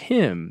 For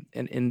him,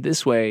 and in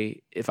this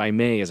way, if I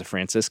may, as a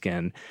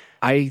Franciscan,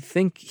 I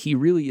think he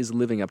really is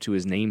living up to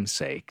his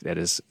namesake, that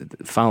is,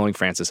 following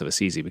Francis of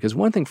Assisi. Because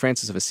one thing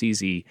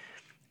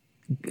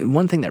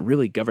that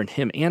really governed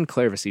him and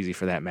Clare of Assisi,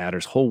 for that matter,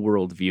 his whole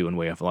worldview and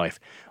way of life,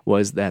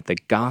 was that the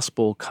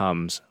gospel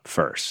comes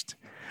first.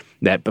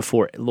 That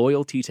before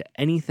loyalty to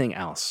anything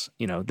else,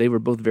 they were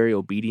both very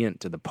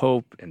obedient to the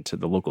Pope and to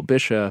the local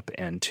bishop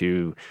and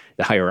to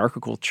the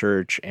hierarchical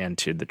church and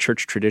to the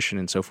church tradition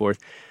and so forth.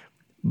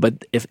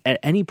 But if at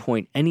any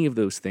point any of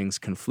those things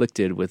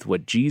conflicted with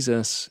what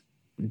Jesus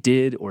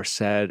did or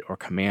said or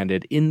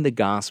commanded in the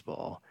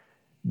gospel,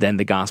 then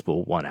the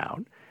gospel won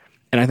out.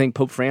 And I think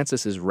Pope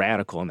Francis is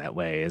radical in that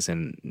way, as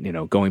in,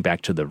 going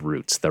back to the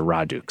roots, the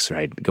radux,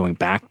 right? Going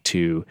back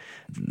to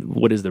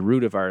what is the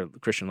root of our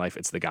Christian life?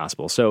 It's the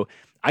gospel. So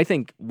I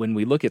think when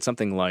we look at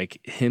something like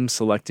him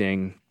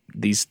selecting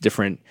these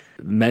different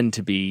men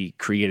to be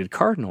created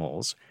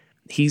cardinals,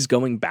 he's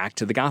going back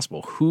to the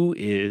gospel. Who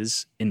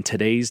is, in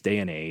today's day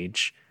and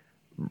age,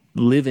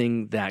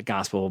 living that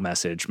gospel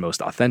message most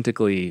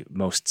authentically,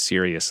 most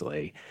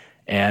seriously?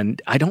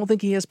 And I don't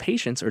think he has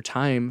patience or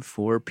time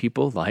for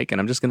people like, and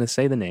I'm just going to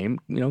say the name,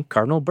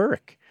 Cardinal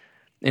Burke.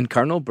 And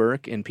Cardinal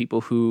Burke and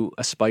people who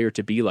aspire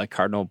to be like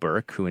Cardinal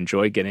Burke, who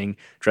enjoy getting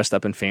dressed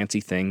up in fancy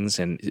things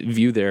and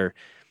view their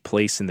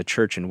place in the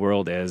church and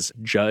world as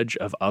judge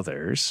of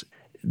others,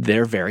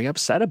 they're very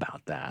upset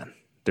about that.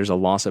 There's a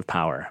loss of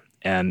power.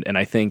 And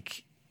I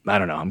think, I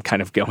don't know, I'm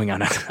kind of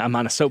I'm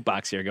on a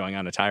soapbox here going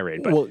on a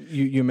tirade. But. Well,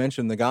 you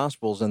mentioned the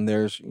Gospels, and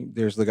there's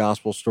the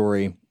Gospel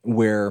story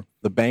where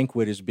the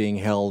banquet is being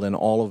held and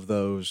all of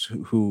those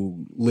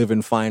who live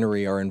in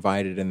finery are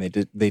invited and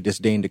they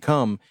disdain to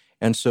come.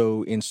 And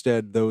so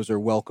instead, those are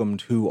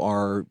welcomed who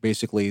are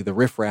basically the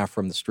riffraff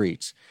from the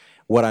streets.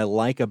 What I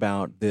like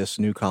about this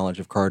new College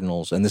of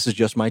Cardinals, and this is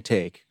just my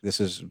take, this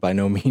is by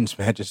no means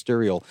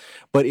magisterial,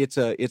 but it's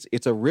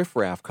a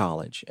riffraff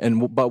college.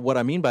 But what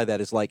I mean by that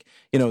is, like,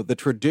 the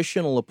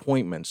traditional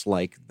appointments,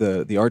 like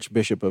the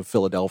Archbishop of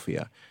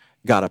Philadelphia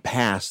got a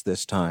pass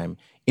this time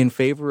in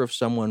favor of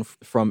someone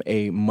from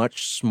a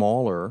much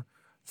smaller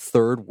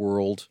third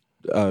world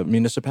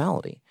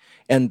municipality.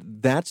 And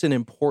that's an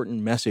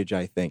important message,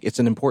 I think. It's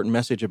an important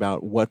message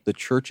about what the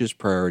church's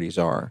priorities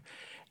are.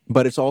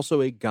 But it's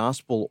also a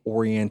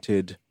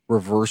gospel-oriented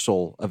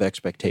reversal of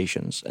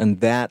expectations. And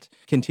that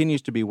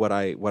continues to be what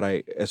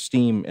I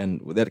esteem,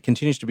 and that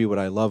continues to be what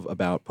I love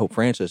about Pope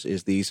Francis,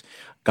 is these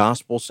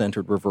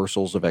gospel-centered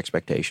reversals of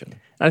expectation.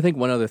 I think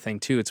one other thing,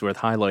 too, it's worth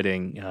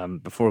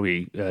highlighting before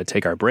we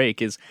take our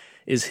break is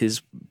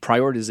his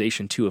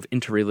prioritization, too, of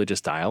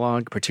interreligious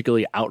dialogue,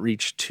 particularly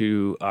outreach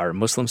to our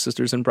Muslim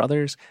sisters and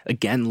brothers,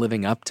 again,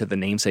 living up to the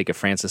namesake of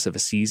Francis of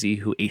Assisi,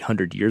 who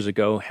 800 years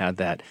ago had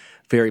that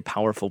very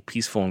powerful,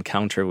 peaceful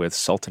encounter with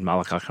Sultan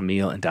Malaka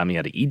Kamil in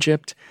Damietta,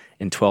 Egypt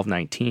in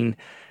 1219.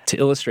 To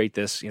illustrate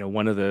this,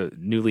 one of the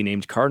newly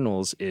named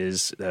cardinals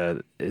is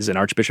an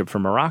archbishop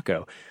from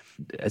Morocco.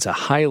 It's a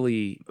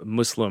highly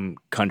Muslim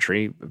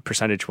country,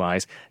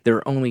 percentage-wise. There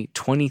are only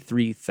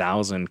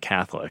 23,000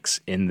 Catholics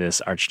in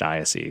this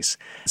archdiocese.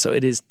 So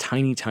it is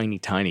tiny, tiny,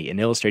 tiny, and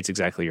illustrates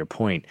exactly your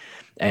point.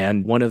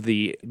 And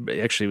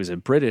it was a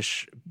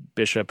British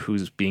bishop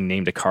who's being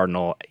named a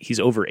cardinal. He's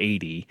over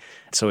 80,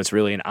 so it's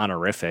really an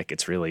honorific.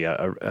 It's really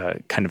a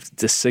kind of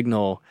to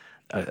signal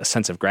a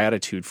sense of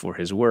gratitude for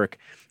his work.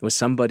 It was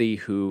somebody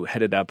who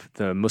headed up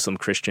the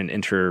Muslim-Christian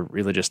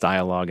interreligious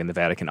dialogue in the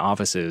Vatican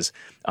offices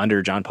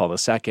under John Paul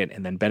II,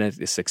 and then Benedict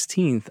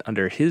XVI,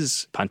 under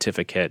his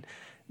pontificate,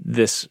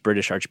 this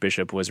British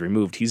archbishop was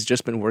removed. He's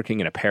just been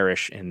working in a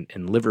parish in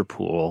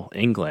Liverpool,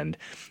 England,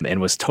 and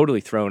was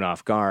totally thrown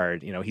off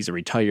guard. He's a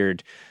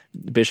retired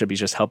bishop. He's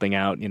just helping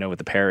out, with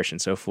the parish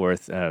and so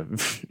forth.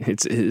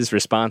 It's his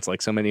response,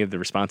 like so many of the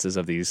responses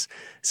of these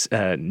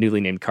newly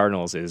named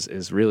cardinals,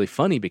 is really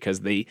funny, because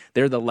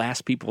they're the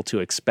last people to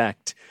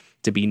expect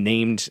to be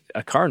named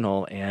a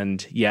cardinal,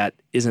 and yet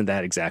isn't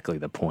that exactly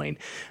the point?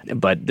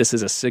 But this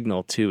is a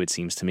signal, too, it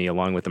seems to me,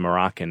 along with the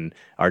Moroccan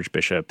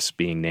archbishops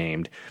being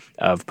named,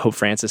 of Pope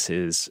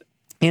Francis's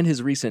and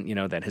his recent,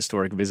 that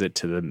historic visit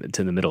to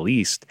the Middle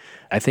East.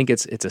 I think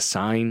it's a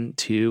sign,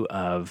 too,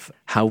 of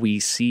how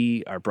we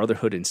see our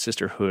brotherhood and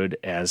sisterhood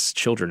as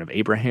children of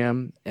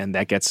Abraham, and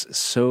that gets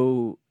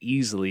so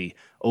easily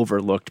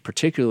overlooked,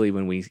 particularly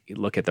when we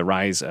look at the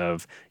rise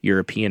of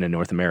European and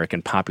North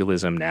American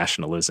populism,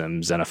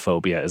 nationalism,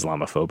 xenophobia,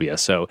 Islamophobia.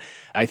 So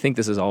I think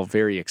this is all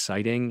very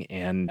exciting,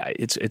 and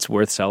it's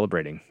worth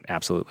celebrating,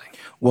 absolutely.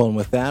 Well, and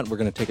with that, we're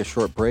going to take a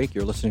short break.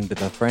 You're listening to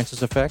The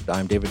Francis Effect.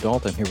 I'm David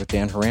Dault. I'm here with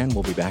Dan Horan.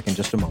 We'll be back in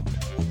just a moment.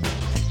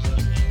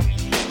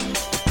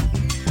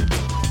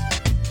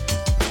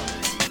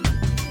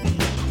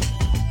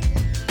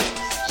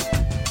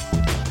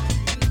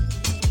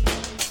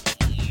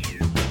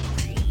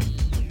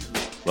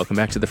 Welcome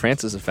back to The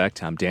Francis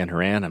Effect. I'm Dan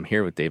Horan. I'm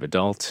here with David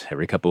Dault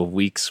every couple of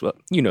weeks. Well,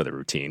 you know the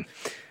routine.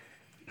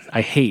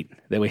 I hate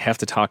that we have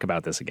to talk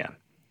about this again,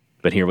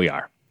 but here we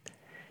are.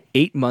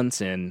 8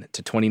 months in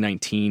to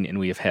 2019, and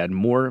we have had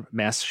more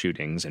mass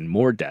shootings and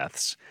more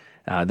deaths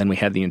than we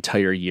had the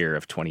entire year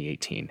of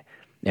 2018.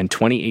 And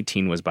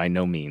 2018 was by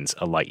no means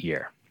a light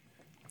year.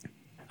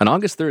 On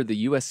August 3rd,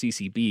 the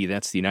USCCB,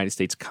 that's the United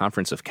States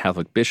Conference of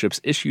Catholic Bishops,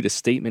 issued a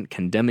statement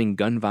condemning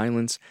gun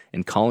violence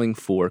and calling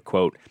for,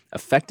 quote,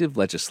 effective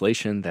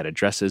legislation that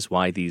addresses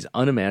why these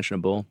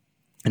unimaginable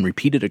and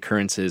repeated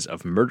occurrences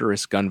of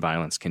murderous gun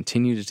violence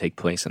continue to take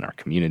place in our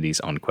communities,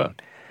 unquote.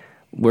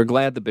 We're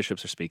glad the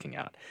bishops are speaking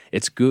out.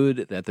 It's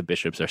good that the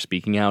bishops are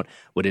speaking out.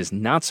 What is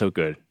not so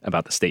good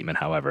about the statement,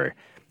 however,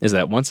 is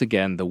that once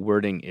again, the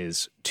wording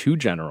is too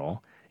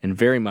general and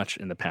very much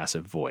in the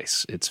passive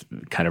voice. It's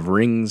kind of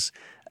rings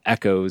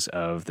echoes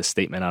of the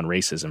statement on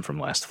racism from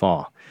last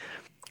fall.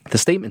 The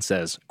statement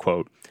says,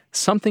 quote,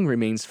 something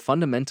remains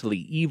fundamentally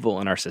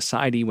evil in our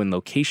society when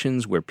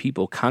locations where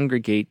people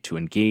congregate to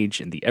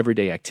engage in the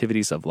everyday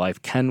activities of life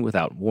can,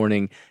 without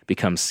warning,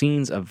 become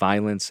scenes of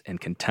violence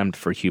and contempt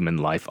for human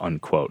life,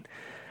 unquote.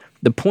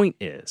 The point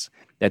is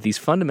that these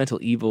fundamental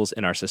evils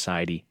in our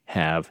society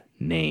have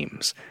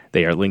names.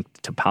 They are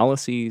linked to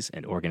policies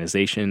and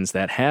organizations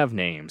that have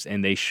names,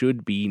 and they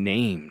should be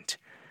named.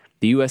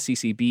 The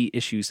USCCB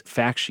issues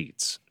fact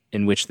sheets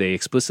in which they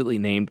explicitly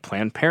named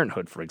Planned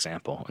Parenthood, for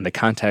example, in the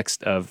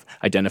context of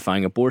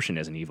identifying abortion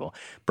as an evil.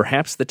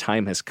 Perhaps the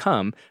time has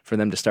come for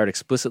them to start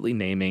explicitly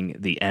naming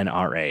the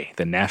NRA,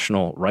 the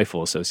National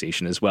Rifle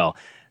Association, as well.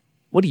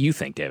 What do you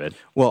think, David?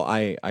 Well,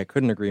 I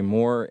couldn't agree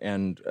more,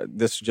 and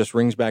this just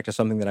rings back to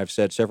something that I've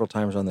said several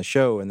times on the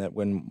show, and that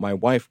when my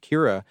wife,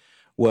 Kira,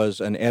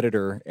 was an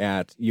editor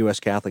at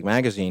U.S. Catholic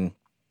Magazine,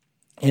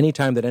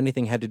 anytime that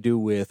anything had to do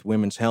with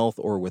women's health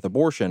or with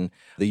abortion,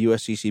 the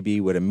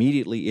USCCB would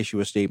immediately issue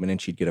a statement and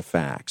she'd get a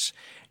fax.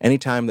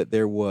 Anytime that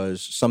there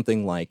was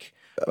something like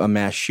a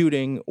mass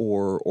shooting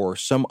or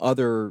some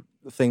other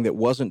thing that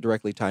wasn't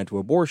directly tied to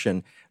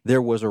abortion,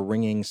 there was a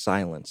ringing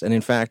silence. And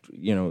in fact,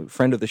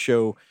 friend of the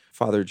show,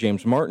 Father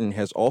James Martin,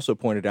 has also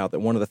pointed out that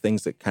one of the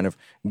things that kind of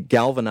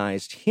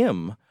galvanized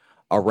him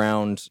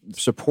around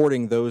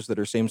supporting those that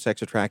are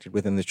same-sex attracted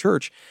within the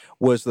church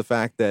was the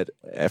fact that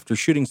after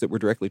shootings that were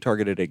directly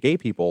targeted at gay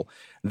people,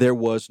 there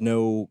was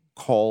no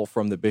call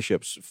from the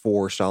bishops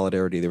for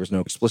solidarity. There was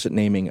no explicit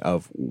naming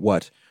of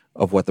what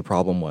the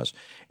problem was.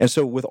 And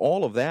so with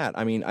all of that,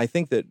 I mean, I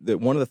think that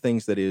one of the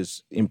things that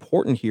is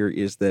important here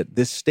is that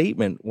this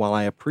statement, while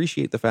I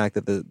appreciate the fact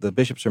that the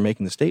bishops are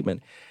making the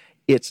statement,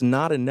 it's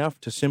not enough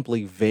to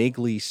simply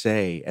vaguely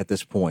say at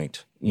this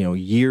point,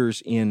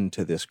 years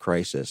into this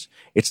crisis,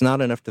 it's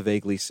not enough to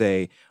vaguely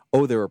say,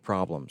 oh, there are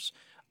problems.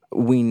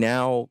 We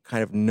now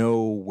kind of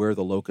know where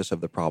the locus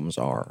of the problems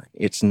are.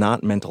 It's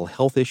not mental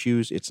health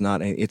issues. It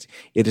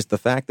is the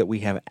fact that we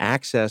have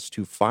access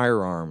to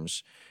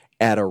firearms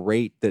at a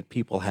rate that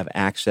people have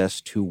access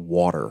to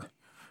water.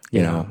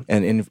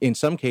 And in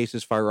some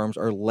cases, firearms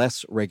are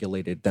less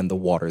regulated than the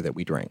water that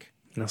we drink.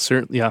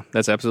 Certainly, yeah,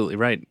 that's absolutely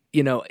right.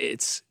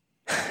 It's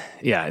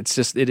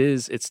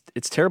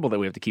terrible that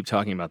we have to keep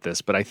talking about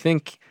this, but I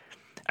think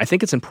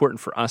it's important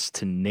for us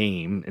to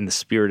name, in the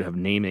spirit of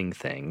naming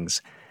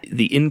things,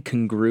 the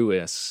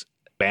incongruous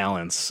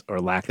balance or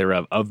lack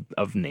thereof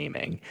of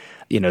naming.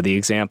 The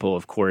example,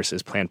 of course,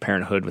 is Planned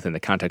Parenthood within the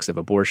context of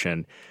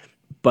abortion,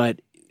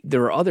 but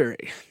there are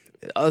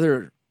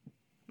other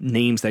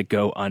names that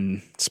go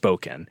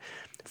unspoken.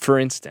 For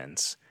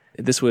instance,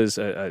 this was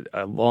a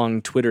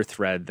long Twitter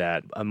thread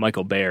that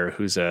Michael Baer,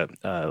 who's a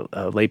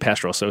lay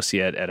pastoral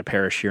associate at a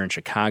parish here in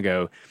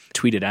Chicago,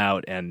 tweeted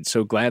out, and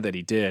so glad that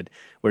he did,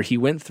 where he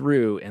went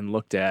through and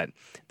looked at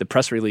the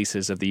press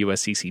releases of the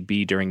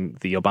USCCB during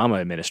the Obama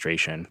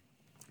administration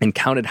and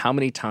counted how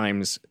many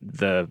times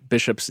the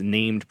bishops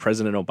named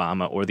President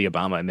Obama or the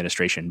Obama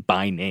administration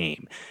by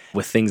name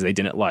with things they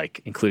didn't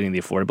like, including the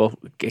Affordable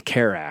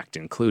Care Act,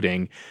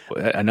 including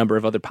a number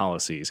of other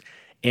policies.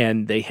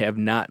 And they have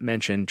not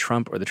mentioned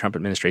Trump or the Trump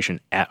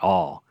administration at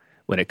all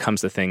when it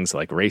comes to things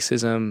like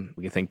racism.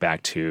 We can think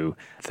back to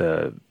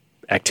the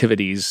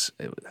activities,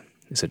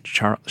 is it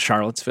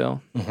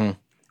Charlottesville? Mm-hmm.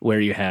 Where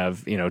you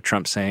have,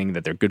 Trump saying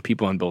that they're good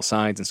people on both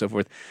sides and so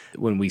forth.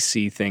 When we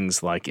see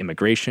things like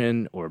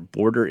immigration or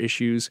border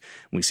issues,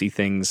 we see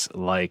things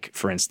like,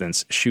 for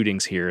instance,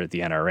 shootings here at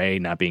the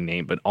NRA not being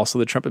named, but also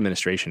the Trump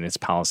administration, its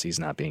policies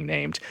not being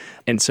named.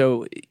 And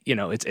so,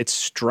 it's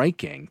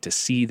striking to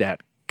see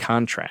that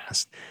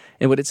contrast.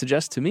 And what it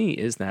suggests to me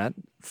is that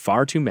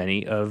far too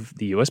many of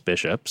the U.S.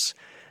 bishops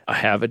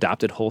have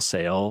adopted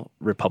wholesale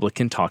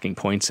Republican talking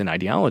points and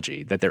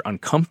ideology, that they're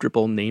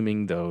uncomfortable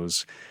naming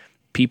those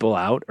people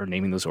out or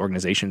naming those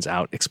organizations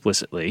out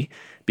explicitly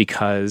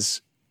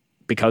because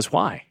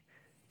why?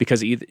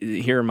 Because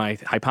here are my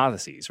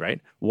hypotheses,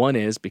 right? One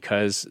is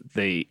because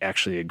they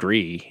actually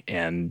agree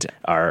and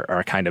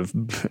are kind of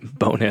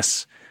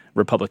bonus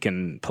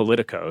Republican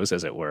politicos,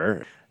 as it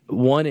were.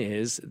 One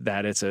is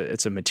that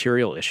it's a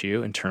material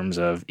issue in terms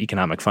of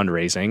economic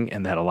fundraising,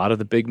 and that a lot of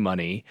the big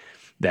money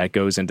that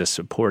goes into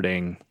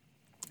supporting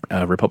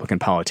Republican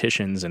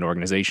politicians and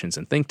organizations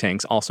and think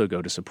tanks also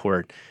go to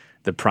support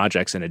the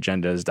projects and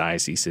agendas,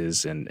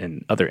 dioceses,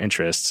 and other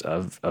interests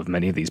of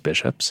many of these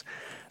bishops.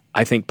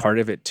 I think part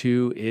of it,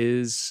 too,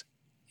 is,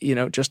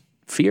 just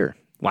fear,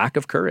 lack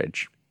of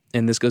courage.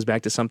 And this goes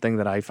back to something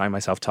that I find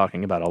myself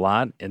talking about a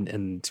lot,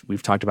 and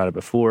we've talked about it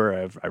before.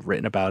 I've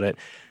written about it,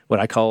 what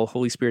I call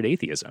Holy Spirit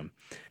atheism,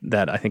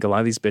 that I think a lot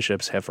of these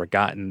bishops have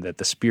forgotten that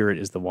the Spirit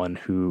is the one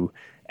who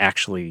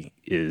actually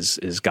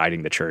is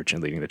guiding the church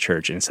and leading the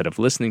church. And instead of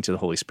listening to the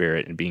Holy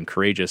Spirit and being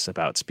courageous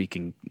about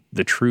speaking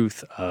the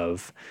truth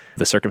of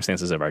the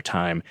circumstances of our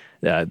time,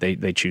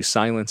 they choose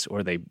silence,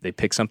 or they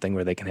pick something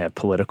where they can have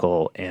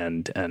political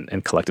and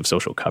collective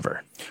social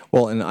cover.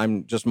 Well, and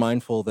I'm just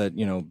mindful that,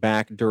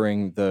 back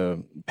during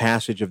the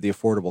passage of the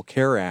Affordable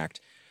Care Act,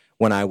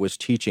 when I was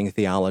teaching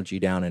theology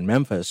down in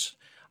Memphis,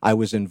 I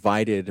was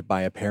invited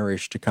by a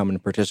parish to come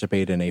and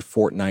participate in a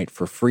Fortnight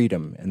for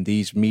Freedom, and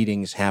these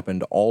meetings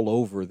happened all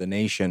over the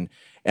nation,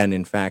 and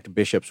in fact,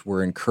 bishops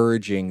were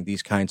encouraging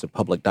these kinds of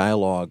public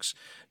dialogues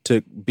to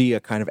be a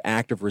kind of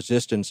act of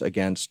resistance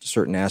against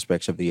certain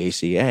aspects of the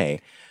ACA.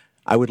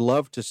 I would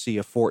love to see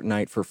a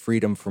Fortnight for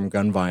Freedom from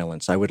gun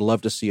violence. I would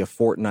love to see a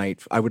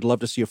fortnight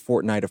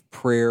of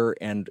prayer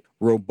and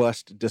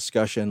robust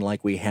discussion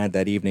like we had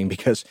that evening,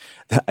 because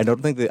I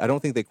don't think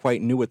they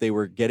quite knew what they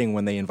were getting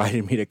when they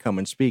invited me to come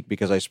and speak,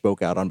 because I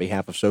spoke out on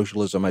behalf of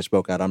socialism, I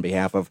spoke out on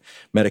behalf of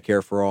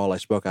Medicare for all, I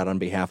spoke out on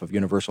behalf of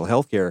universal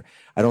health care.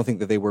 I don't think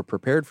that they were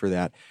prepared for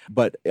that.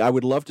 But I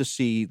would love to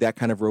see that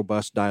kind of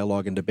robust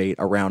dialogue and debate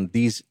around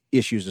these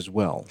issues as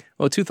well.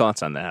 Well, two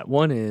thoughts on that.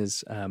 One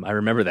is I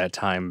remember that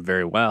time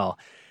very well.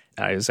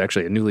 I was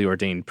actually a newly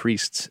ordained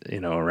priest,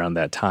 around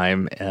that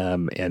time,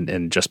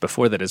 and just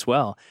before that as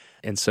well.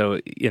 And so,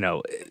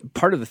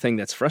 part of the thing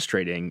that's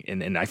frustrating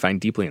and I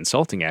find deeply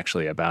insulting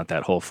actually about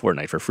that whole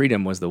Fortnight for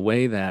Freedom was the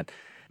way that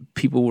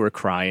people were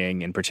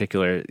crying. In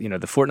particular,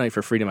 the Fortnight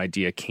for Freedom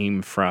idea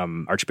came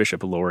from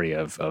Archbishop Laurie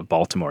of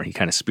Baltimore. He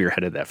kind of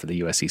spearheaded that for the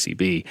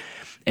USCCB.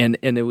 And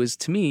it was,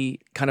 to me,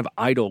 kind of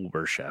idol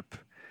worship.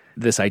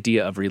 This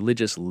idea of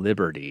religious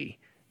liberty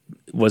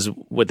was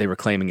what they were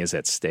claiming is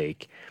at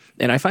stake.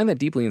 And I find that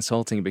deeply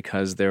insulting,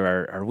 because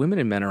there are women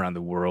and men around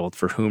the world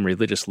for whom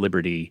religious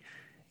liberty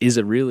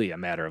is really a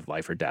matter of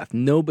life or death.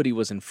 Nobody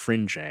was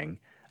infringing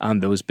on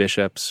those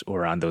bishops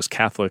or on those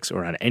Catholics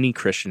or on any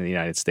Christian in the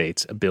United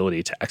States'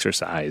 ability to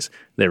exercise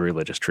their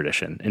religious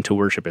tradition and to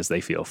worship as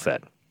they feel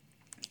fit.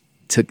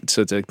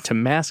 To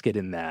mask it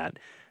in that,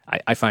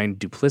 I find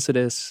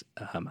duplicitous.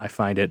 I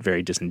find it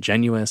very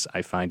disingenuous.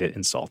 I find it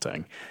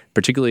insulting,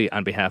 particularly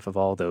on behalf of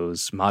all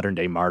those modern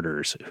day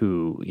martyrs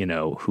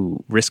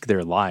who risk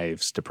their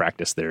lives to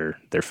practice their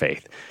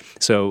faith.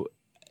 So,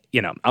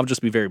 I'll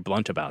just be very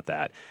blunt about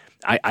that.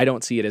 I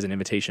don't see it as an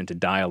invitation to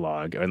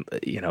dialogue,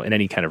 in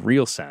any kind of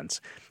real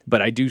sense.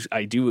 But I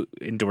do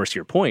endorse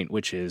your point,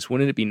 which is,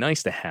 wouldn't it be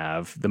nice to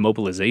have the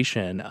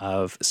mobilization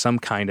of some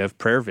kind of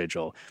prayer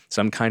vigil,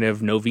 some kind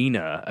of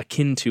novena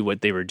akin to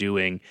what they were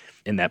doing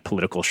in that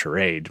political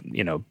charade,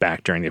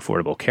 back during the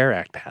Affordable Care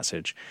Act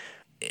passage.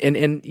 And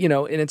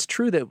it's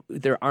true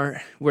that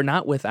we're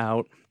not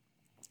without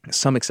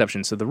some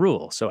exceptions to the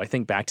rule. So I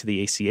think back to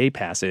the ACA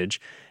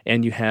passage,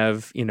 and you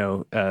have,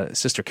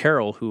 Sister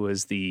Carol, who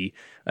was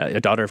a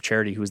daughter of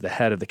Charity, who was the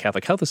head of the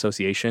Catholic Health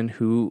Association,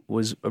 who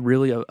was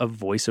really a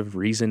voice of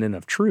reason and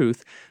of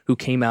truth, who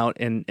came out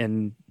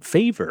in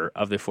favor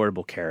of the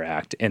Affordable Care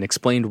Act and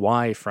explained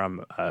why,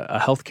 from a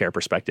healthcare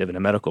perspective and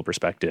a medical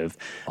perspective,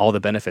 all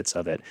the benefits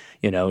of it.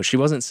 She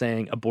wasn't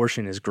saying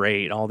abortion is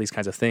great, all these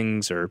kinds of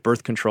things, or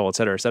birth control, et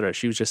cetera, et cetera.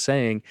 She was just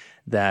saying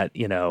that,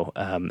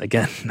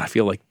 again, I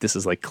feel like this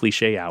is like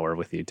cliche hour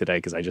with you today,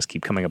 because I just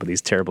keep coming up with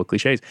these terrible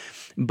cliches.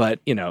 But,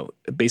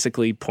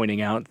 basically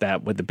pointing out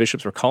that what the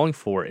bishops were calling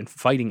for in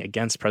fighting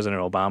against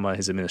President Obama,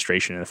 his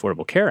administration, and the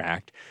Affordable Care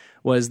Act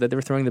was that they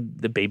were throwing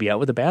the baby out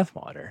with the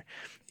bathwater.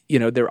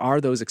 There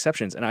are those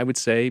exceptions. And I would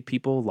say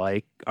people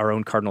like our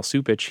own Cardinal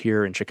Cupich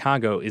here in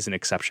Chicago is an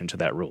exception to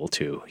that rule,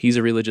 too. He's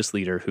a religious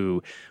leader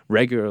who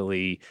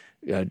regularly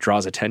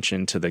draws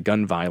attention to the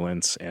gun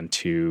violence and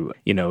to,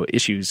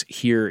 issues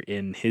here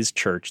in his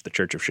church, the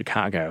Church of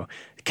Chicago.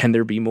 Can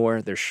there be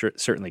more? There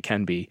certainly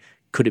can be.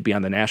 Could it be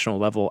on the national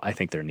level? I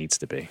think there needs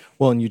to be.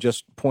 Well, and you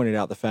just pointed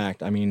out the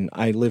fact. I mean,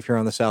 I live here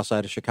on the south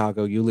side of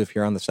Chicago. You live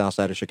here on the south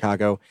side of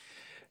Chicago.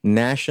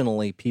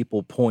 Nationally,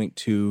 people point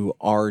to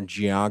our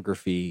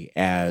geography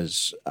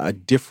as a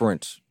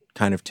different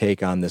kind of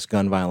take on this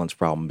gun violence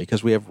problem,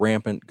 because we have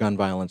rampant gun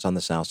violence on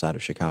the south side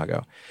of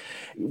Chicago.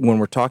 When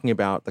we're talking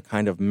about the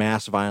kind of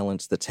mass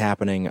violence that's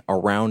happening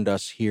around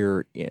us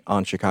here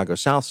on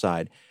Chicago's south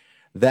side,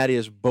 that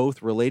is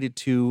both related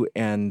to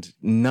and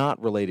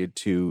not related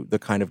to the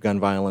kind of gun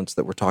violence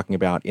that we're talking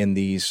about in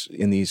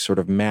these sort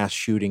of mass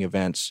shooting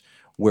events,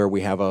 where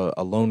we have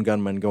a lone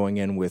gunman going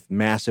in with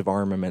massive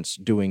armaments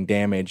doing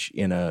damage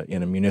in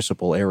a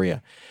municipal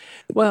area.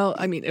 Well,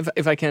 I mean,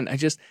 if I can,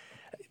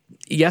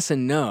 yes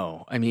and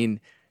no. I mean,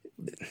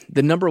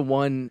 the number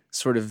one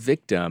sort of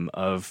victim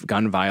of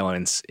gun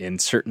violence in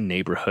certain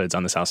neighborhoods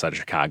on the south side of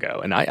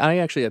Chicago, and I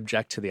actually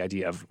object to the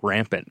idea of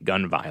rampant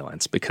gun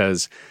violence,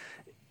 because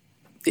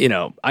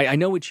I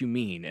know what you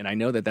mean, and I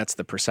know that that's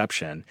the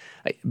perception,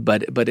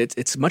 but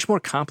it's much more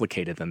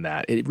complicated than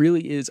that. It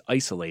really is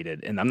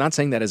isolated, and I'm not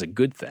saying that as a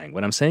good thing.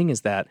 What I'm saying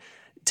is that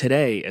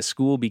today, as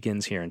school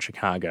begins here in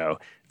Chicago,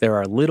 there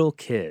are little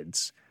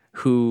kids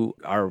who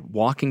are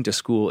walking to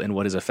school in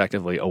what is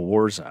effectively a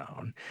war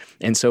zone.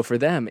 And so for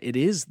them, it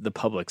is the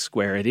public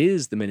square, it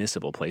is the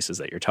municipal places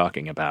that you're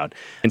talking about.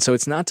 And so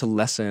it's not to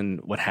lessen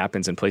what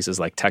happens in places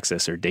like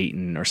Texas or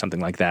Dayton or something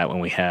like that,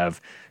 when we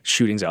have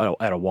shootings at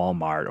a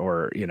Walmart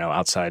or,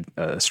 outside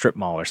a strip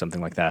mall or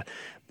something like that.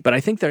 But I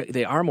think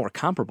they are more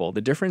comparable. The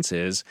difference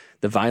is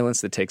the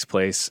violence that takes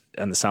place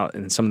in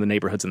some of the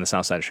neighborhoods in the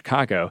south side of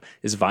Chicago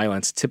is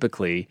violence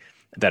typically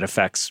that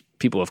affects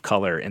people of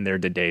color in their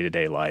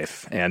day-to-day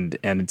life. And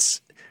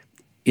it's,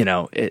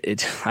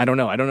 I don't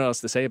know. I don't know what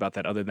else to say about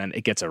that other than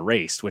it gets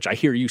erased, which I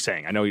hear you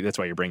saying. I know that's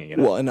why you're bringing it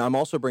up. Well, and I'm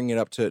also bringing it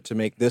up to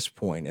make this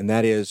point, and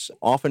that is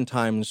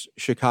oftentimes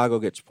Chicago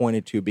gets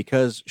pointed to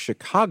because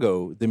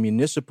Chicago, the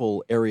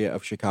municipal area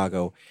of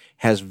Chicago,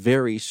 has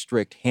very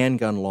strict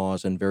handgun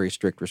laws and very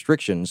strict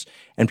restrictions.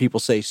 And people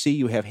say, see,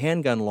 you have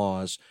handgun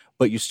laws,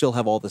 but you still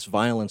have all this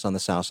violence on the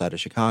south side of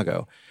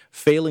Chicago,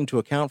 failing to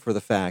account for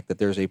the fact that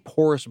there's a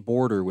porous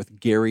border with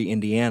Gary,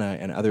 Indiana,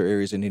 and other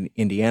areas in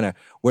Indiana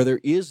where there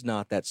is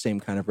not that same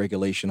kind of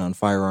regulation on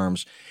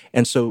firearms.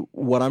 And so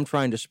what I'm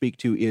trying to speak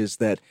to is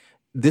that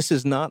this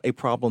is not a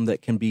problem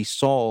that can be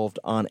solved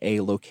on a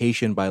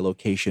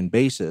location-by-location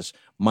basis.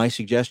 My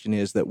suggestion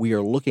is that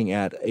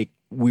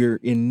we're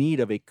in need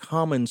of a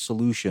common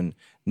solution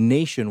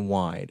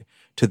nationwide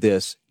to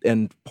this,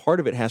 and part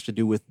of it has to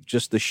do with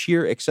just the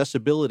sheer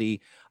accessibility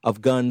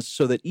of guns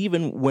so that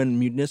even when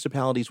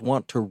municipalities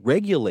want to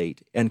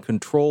regulate and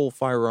control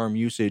firearm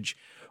usage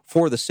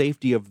for the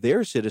safety of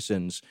their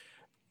citizens,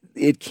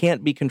 it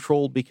can't be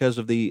controlled because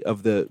of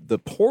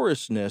the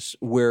porousness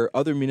where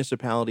other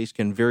municipalities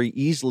can very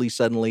easily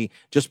suddenly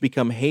just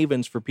become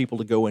havens for people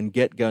to go and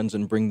get guns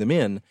and bring them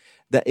in.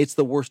 That it's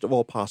the worst of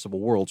all possible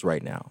worlds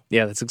right now.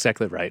 Yeah, that's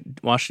exactly right.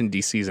 Washington,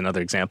 D.C. is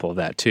another example of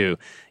that, too.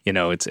 You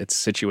know, it's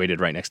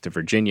situated right next to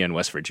Virginia and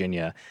West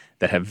Virginia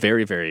that have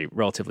very, very,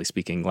 relatively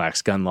speaking,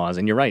 lax gun laws.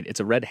 And you're right, it's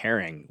a red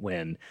herring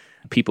when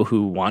people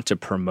who want to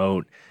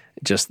promote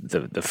just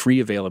the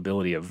free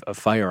availability of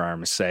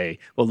firearms say,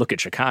 well, look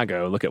at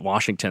Chicago, look at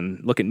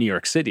Washington, look at New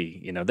York City.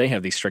 You know, they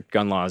have these strict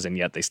gun laws, and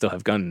yet they still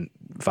have gun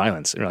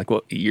violence. And you're like,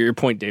 well, your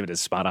point, David, is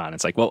spot on.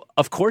 It's like, well,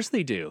 of course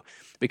they do,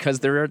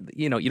 because there are,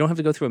 you know, you don't have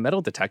to go through a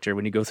metal detector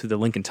when you go through the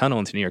Lincoln Tunnel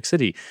into New York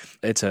City.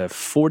 It's a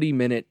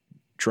 40-minute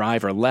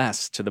drive or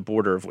less to the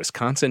border of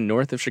Wisconsin,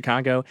 north of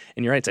Chicago.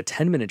 And you're right, it's a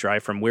 10-minute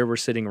drive from where we're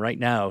sitting right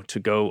now to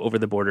go over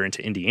the border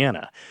into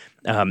Indiana.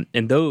 And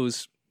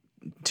those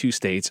two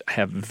states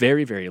have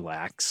very, very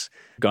lax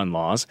gun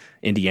laws.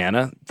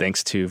 Indiana,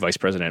 thanks to Vice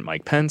President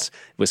Mike Pence.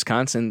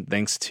 Wisconsin,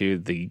 thanks to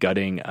the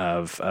gutting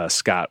of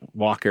Scott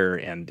Walker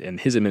and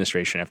his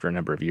administration after a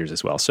number of years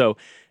as well. So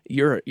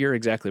you're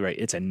exactly right.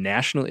 It's a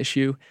national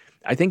issue.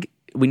 I think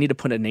we need to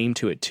put a name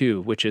to it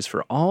too, which is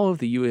for all of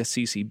the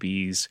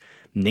USCCB's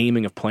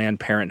naming of Planned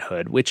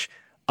Parenthood, which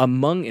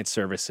among its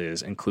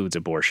services includes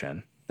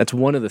abortion. That's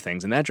one of the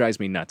things, and that drives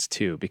me nuts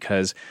too,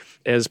 because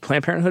as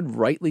Planned Parenthood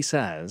rightly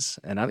says,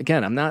 and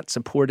I'm not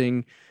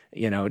supporting,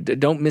 you know,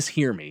 don't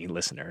mishear me,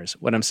 listeners.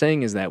 What I'm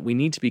saying is that we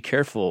need to be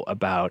careful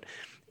about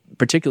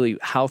particularly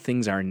how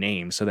things are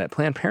named so that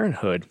Planned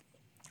Parenthood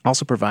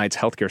also provides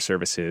healthcare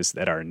services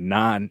that are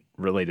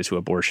non-related to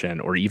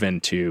abortion or even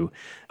to,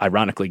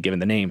 ironically given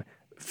the name,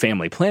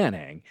 family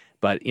planning,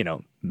 but, you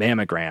know,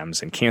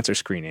 mammograms and cancer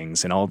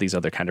screenings and all these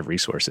other kind of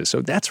resources.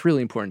 So that's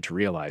really important to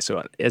realize.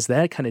 So as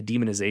that kind of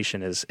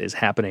demonization is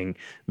happening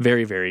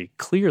very, very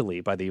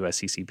clearly by the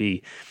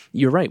USCCB,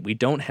 you're right. We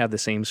don't have the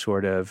same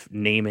sort of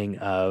naming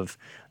of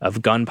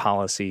gun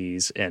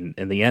policies and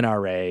the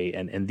NRA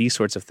and these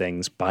sorts of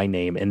things by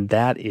name, and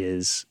that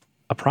is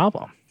a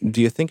problem.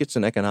 Do you think it's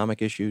an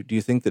economic issue? Do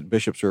you think that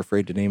bishops are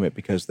afraid to name it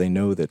because they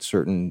know that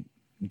certain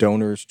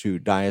donors to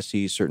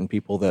dioceses, certain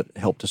people that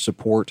help to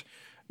support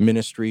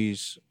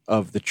ministries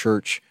of the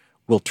church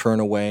will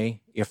turn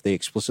away if they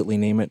explicitly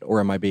name it,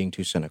 or am I being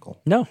too cynical?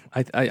 No,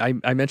 I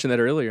mentioned that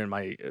earlier in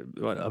my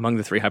among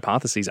the three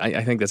hypotheses.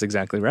 I think that's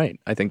exactly right.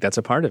 I think that's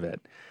a part of it.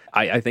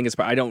 I think it's.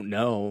 I don't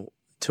know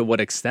to what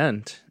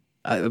extent,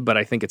 but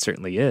I think it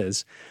certainly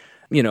is.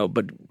 You know,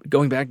 but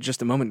going back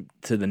just a moment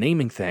to the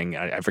naming thing,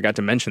 I forgot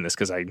to mention this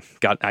because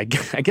I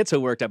get so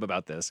worked up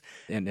about this,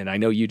 and I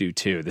know you do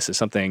too. This is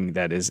something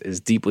that is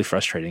deeply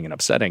frustrating and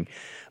upsetting.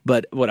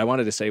 But what I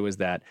wanted to say was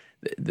that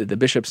the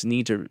bishops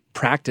need to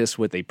practice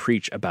what they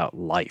preach about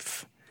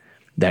life,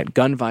 that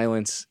gun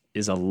violence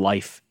is a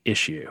life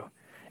issue,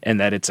 and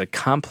that it's a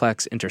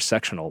complex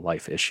intersectional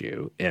life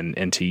issue,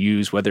 and to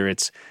use whether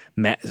it's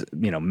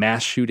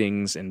mass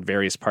shootings in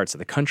various parts of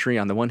the country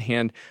on the one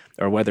hand,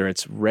 or whether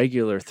it's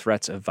regular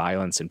threats of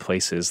violence in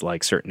places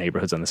like certain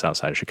neighborhoods on the south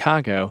side of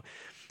Chicago,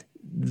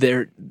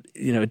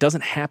 it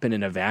doesn't happen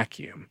in a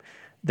vacuum.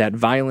 That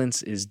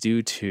violence is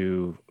due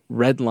to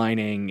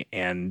redlining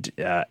and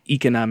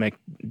economic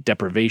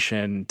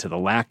deprivation, to the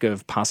lack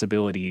of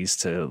possibilities,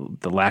 to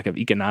the lack of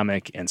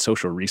economic and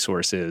social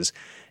resources.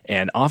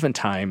 And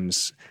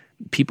oftentimes,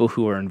 people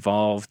who are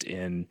involved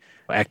in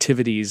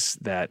activities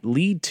that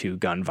lead to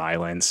gun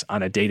violence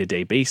on a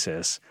day-to-day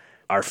basis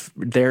are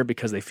there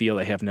because they feel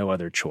they have no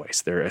other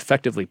choice. They're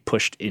effectively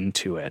pushed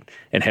into it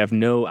and have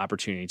no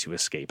opportunity to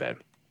escape it.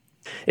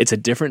 It's a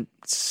different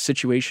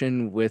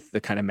situation with the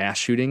kind of mass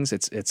shootings.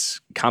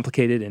 It's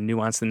complicated and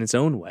nuanced in its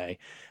own way,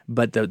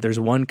 but there's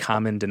one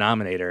common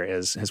denominator,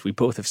 as we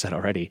both have said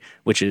already,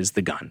 which is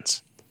the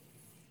guns.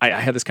 I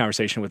had this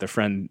conversation with a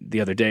friend the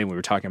other day, and we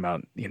were talking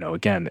about,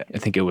 again, I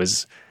think it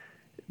was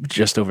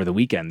just over the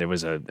weekend, there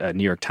was a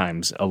New York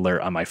Times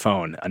alert on my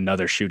phone,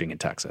 another shooting in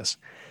Texas.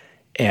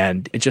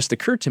 And it just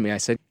occurred to me, I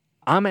said,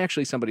 I'm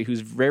actually somebody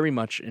who's very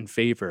much in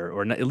favor,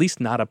 or at least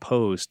not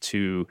opposed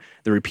to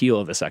the repeal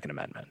of the Second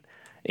Amendment.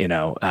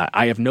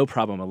 I have no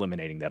problem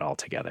eliminating that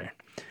altogether.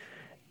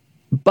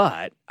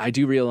 But I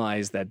do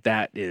realize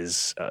that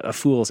is a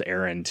fool's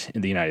errand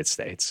in the United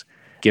States.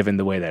 given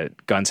the way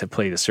that guns have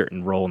played a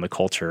certain role in the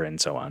culture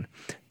and so on.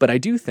 But I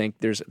do think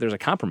there's a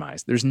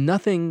compromise. There's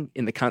nothing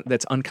in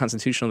that's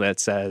unconstitutional that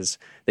says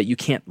that you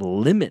can't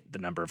limit the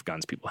number of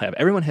guns people have.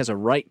 Everyone has a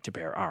right to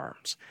bear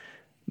arms.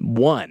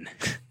 One.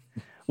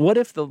 What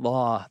if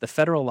the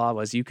federal law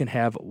was you can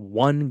have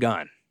one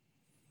gun?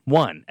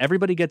 One.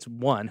 Everybody gets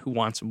one who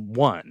wants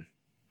one.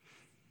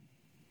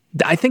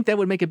 I think that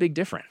would make a big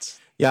difference.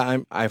 Yeah,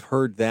 I've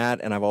heard that,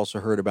 and I've also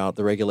heard about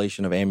the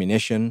regulation of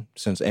ammunition,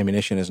 since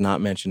ammunition is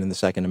not mentioned in the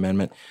Second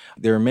Amendment.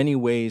 There are many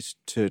ways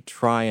to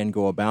try and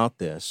go about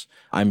this.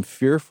 I'm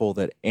fearful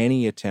that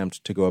any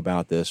attempt to go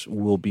about this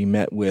will be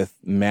met with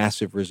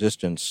massive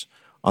resistance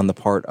on the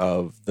part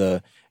of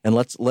and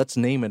let's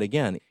name it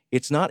again.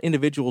 It's not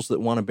individuals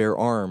that want to bear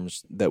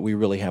arms that we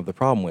really have the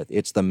problem with.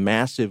 It's the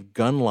massive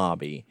gun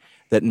lobby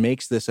that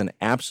makes this an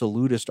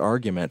absolutist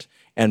argument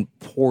and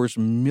pours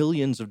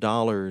millions of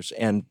dollars,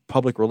 and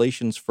public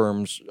relations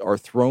firms are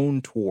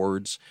thrown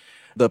towards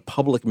the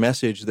public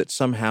message that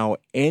somehow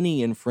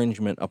any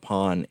infringement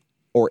upon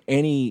or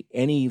any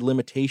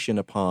limitation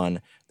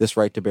upon this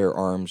right to bear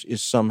arms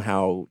is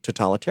somehow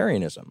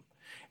totalitarianism.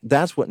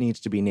 That's what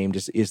needs to be named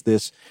is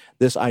this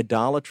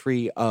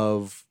idolatry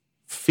of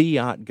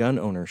fiat gun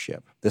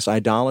ownership, this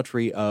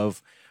idolatry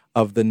of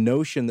the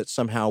notion that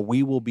somehow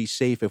we will be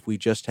safe if we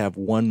just have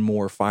one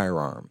more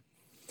firearm.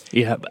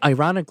 Yeah,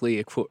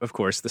 ironically, of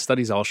course, the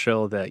studies all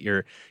show that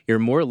you're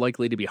more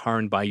likely to be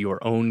harmed by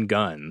your own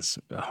guns,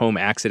 home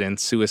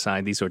accidents,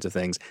 suicide, these sorts of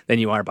things, than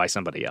you are by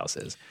somebody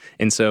else's.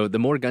 And so the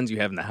more guns you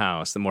have in the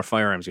house, the more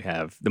firearms you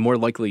have, the more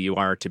likely you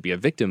are to be a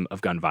victim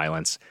of gun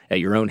violence at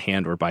your own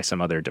hand or by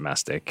some other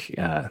domestic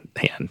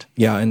hand.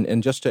 Yeah,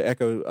 and just to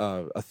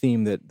echo a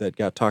theme that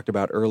got talked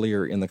about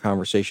earlier in the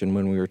conversation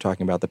when we were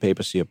talking about the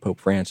papacy of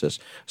Pope Francis.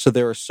 So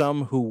there are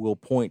some who will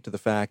point to the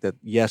fact that,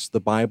 yes, the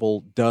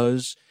Bible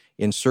does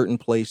in certain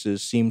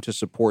places seem to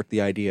support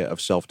the idea of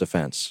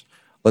self-defense.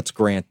 Let's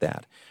grant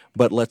that.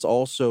 But let's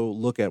also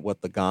look at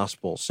what the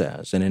gospel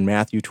says. And in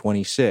Matthew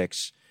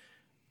 26,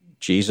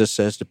 Jesus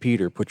says to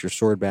Peter, put your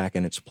sword back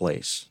in its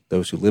place.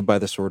 Those who live by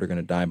the sword are going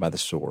to die by the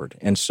sword.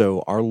 And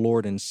so our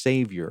Lord and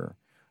Savior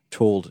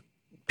told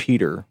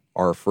Peter,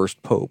 our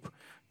first pope,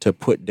 to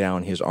put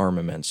down his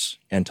armaments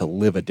and to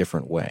live a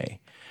different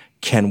way.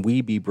 Can we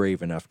be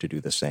brave enough to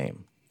do the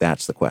same?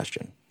 That's the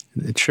question.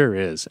 It sure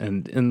is.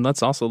 And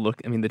let's also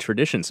look, the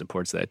tradition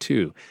supports that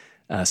too.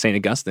 St.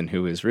 Augustine,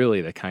 who is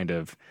really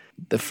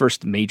the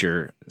first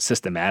major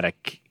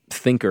systematic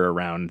thinker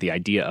around the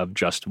idea of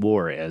just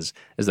war as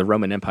the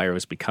Roman Empire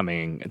was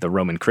becoming the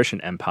Roman Christian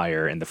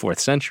Empire in the 4th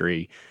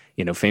century,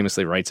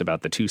 famously writes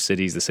about the two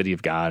cities, the city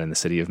of God and the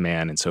city of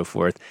man and so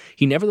forth.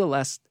 He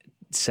nevertheless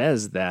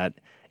says that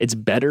it's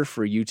better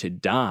for you to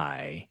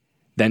die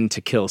than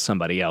to kill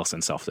somebody else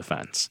in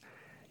self-defense.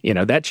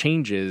 That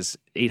changes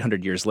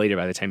 800 years later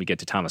by the time you get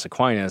to Thomas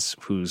Aquinas,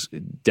 who's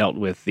dealt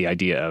with the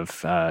idea of,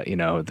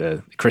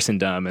 the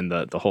Christendom and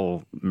the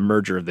whole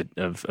merger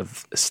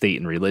of state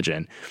and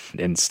religion,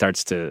 and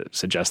starts to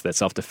suggest that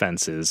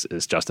self-defense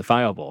is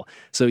justifiable.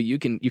 So you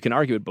can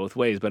argue it both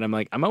ways, but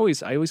I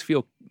always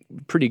feel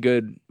pretty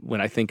good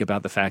when I think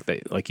about the fact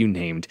that, like you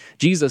named,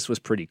 Jesus was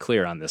pretty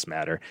clear on this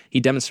matter. He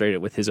demonstrated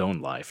it with his own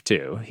life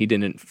too. He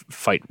didn't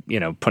fight,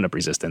 put up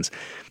resistance,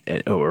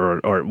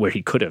 or where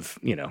he could have,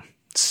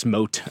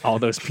 smote all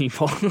those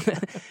people,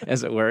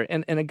 as it were.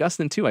 And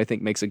Augustine, too, I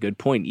think makes a good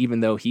point, even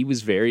though he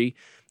was very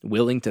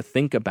willing to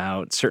think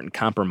about certain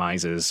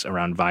compromises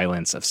around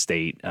violence of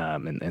state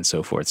and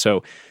so forth.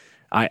 So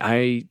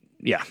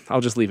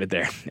I'll just leave it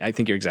there. I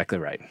think you're exactly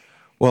right.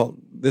 Well,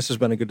 this has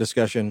been a good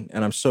discussion,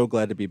 and I'm so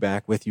glad to be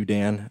back with you,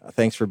 Dan.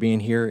 Thanks for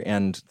being here,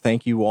 and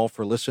thank you all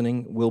for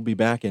listening. We'll be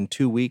back in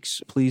 2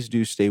 weeks. Please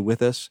do stay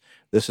with us.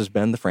 This has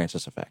been The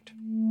Francis Effect.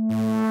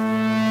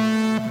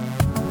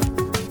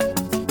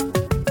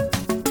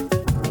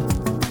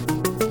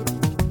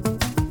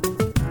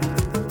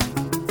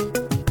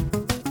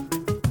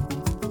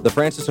 The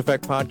Francis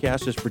Effect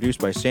podcast is produced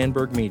by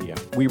Sandberg Media.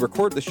 We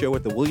record the show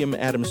at the William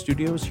Adams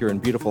Studios here in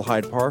beautiful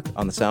Hyde Park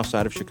on the south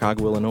side of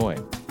Chicago, Illinois.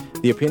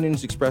 The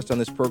opinions expressed on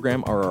this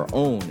program are our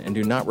own and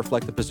do not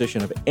reflect the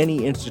position of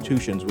any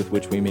institutions with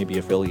which we may be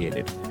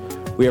affiliated.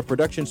 We have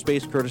production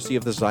space courtesy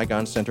of the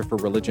Zygon Center for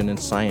Religion and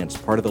Science,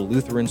 part of the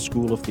Lutheran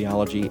School of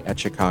Theology at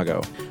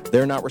Chicago.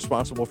 They're not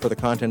responsible for the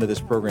content of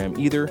this program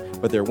either,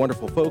 but they're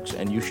wonderful folks,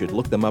 and you should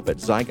look them up at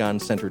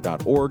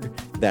zygoncenter.org.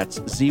 That's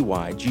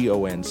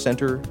ZYGON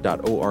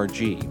Center.org.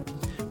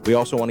 We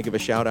also want to give a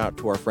shout out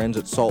to our friends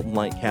at Salt and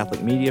Light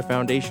Catholic Media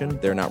Foundation.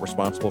 They're not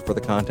responsible for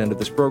the content of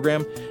this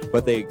program,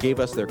 but they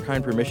gave us their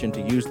kind permission to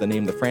use the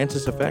name The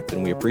Francis Effect,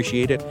 and we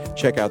appreciate it.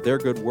 Check out their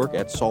good work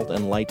at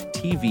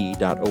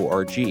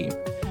saltandlighttv.org.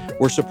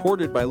 We're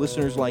supported by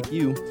listeners like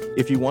you.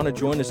 If you want to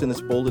join us in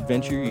this bold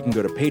adventure, you can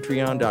go to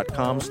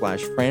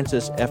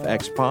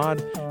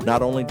patreon.com/FrancisFXPod.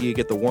 Not only do you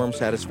get the warm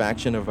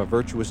satisfaction of a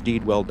virtuous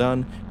deed well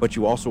done, but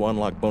you also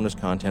unlock bonus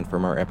content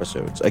from our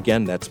episodes.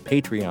 Again, that's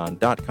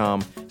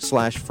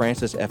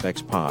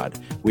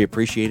patreon.com/FrancisFXPod. We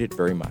appreciate it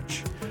very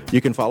much.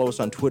 You can follow us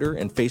on Twitter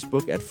and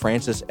Facebook at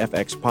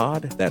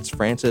FrancisFXPod. That's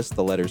Francis,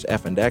 the letters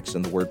F and X,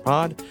 and the word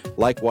pod.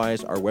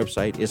 Likewise, our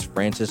website is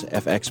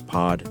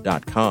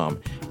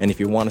francisfxpod.com. And if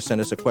you want to send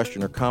us a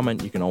question or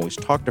comment, you can always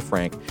talk to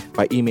Frank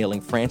by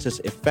emailing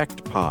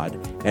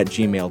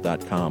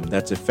franciseffectpod@gmail.com.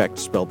 That's effect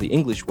spelled the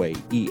English way,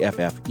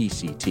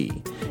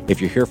 E-F-F-E-C-T. If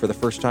you're here for the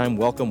first time,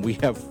 welcome. We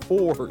have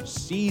 4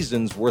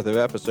 seasons worth of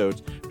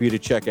episodes for you to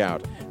check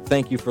out.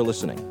 Thank you for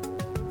listening.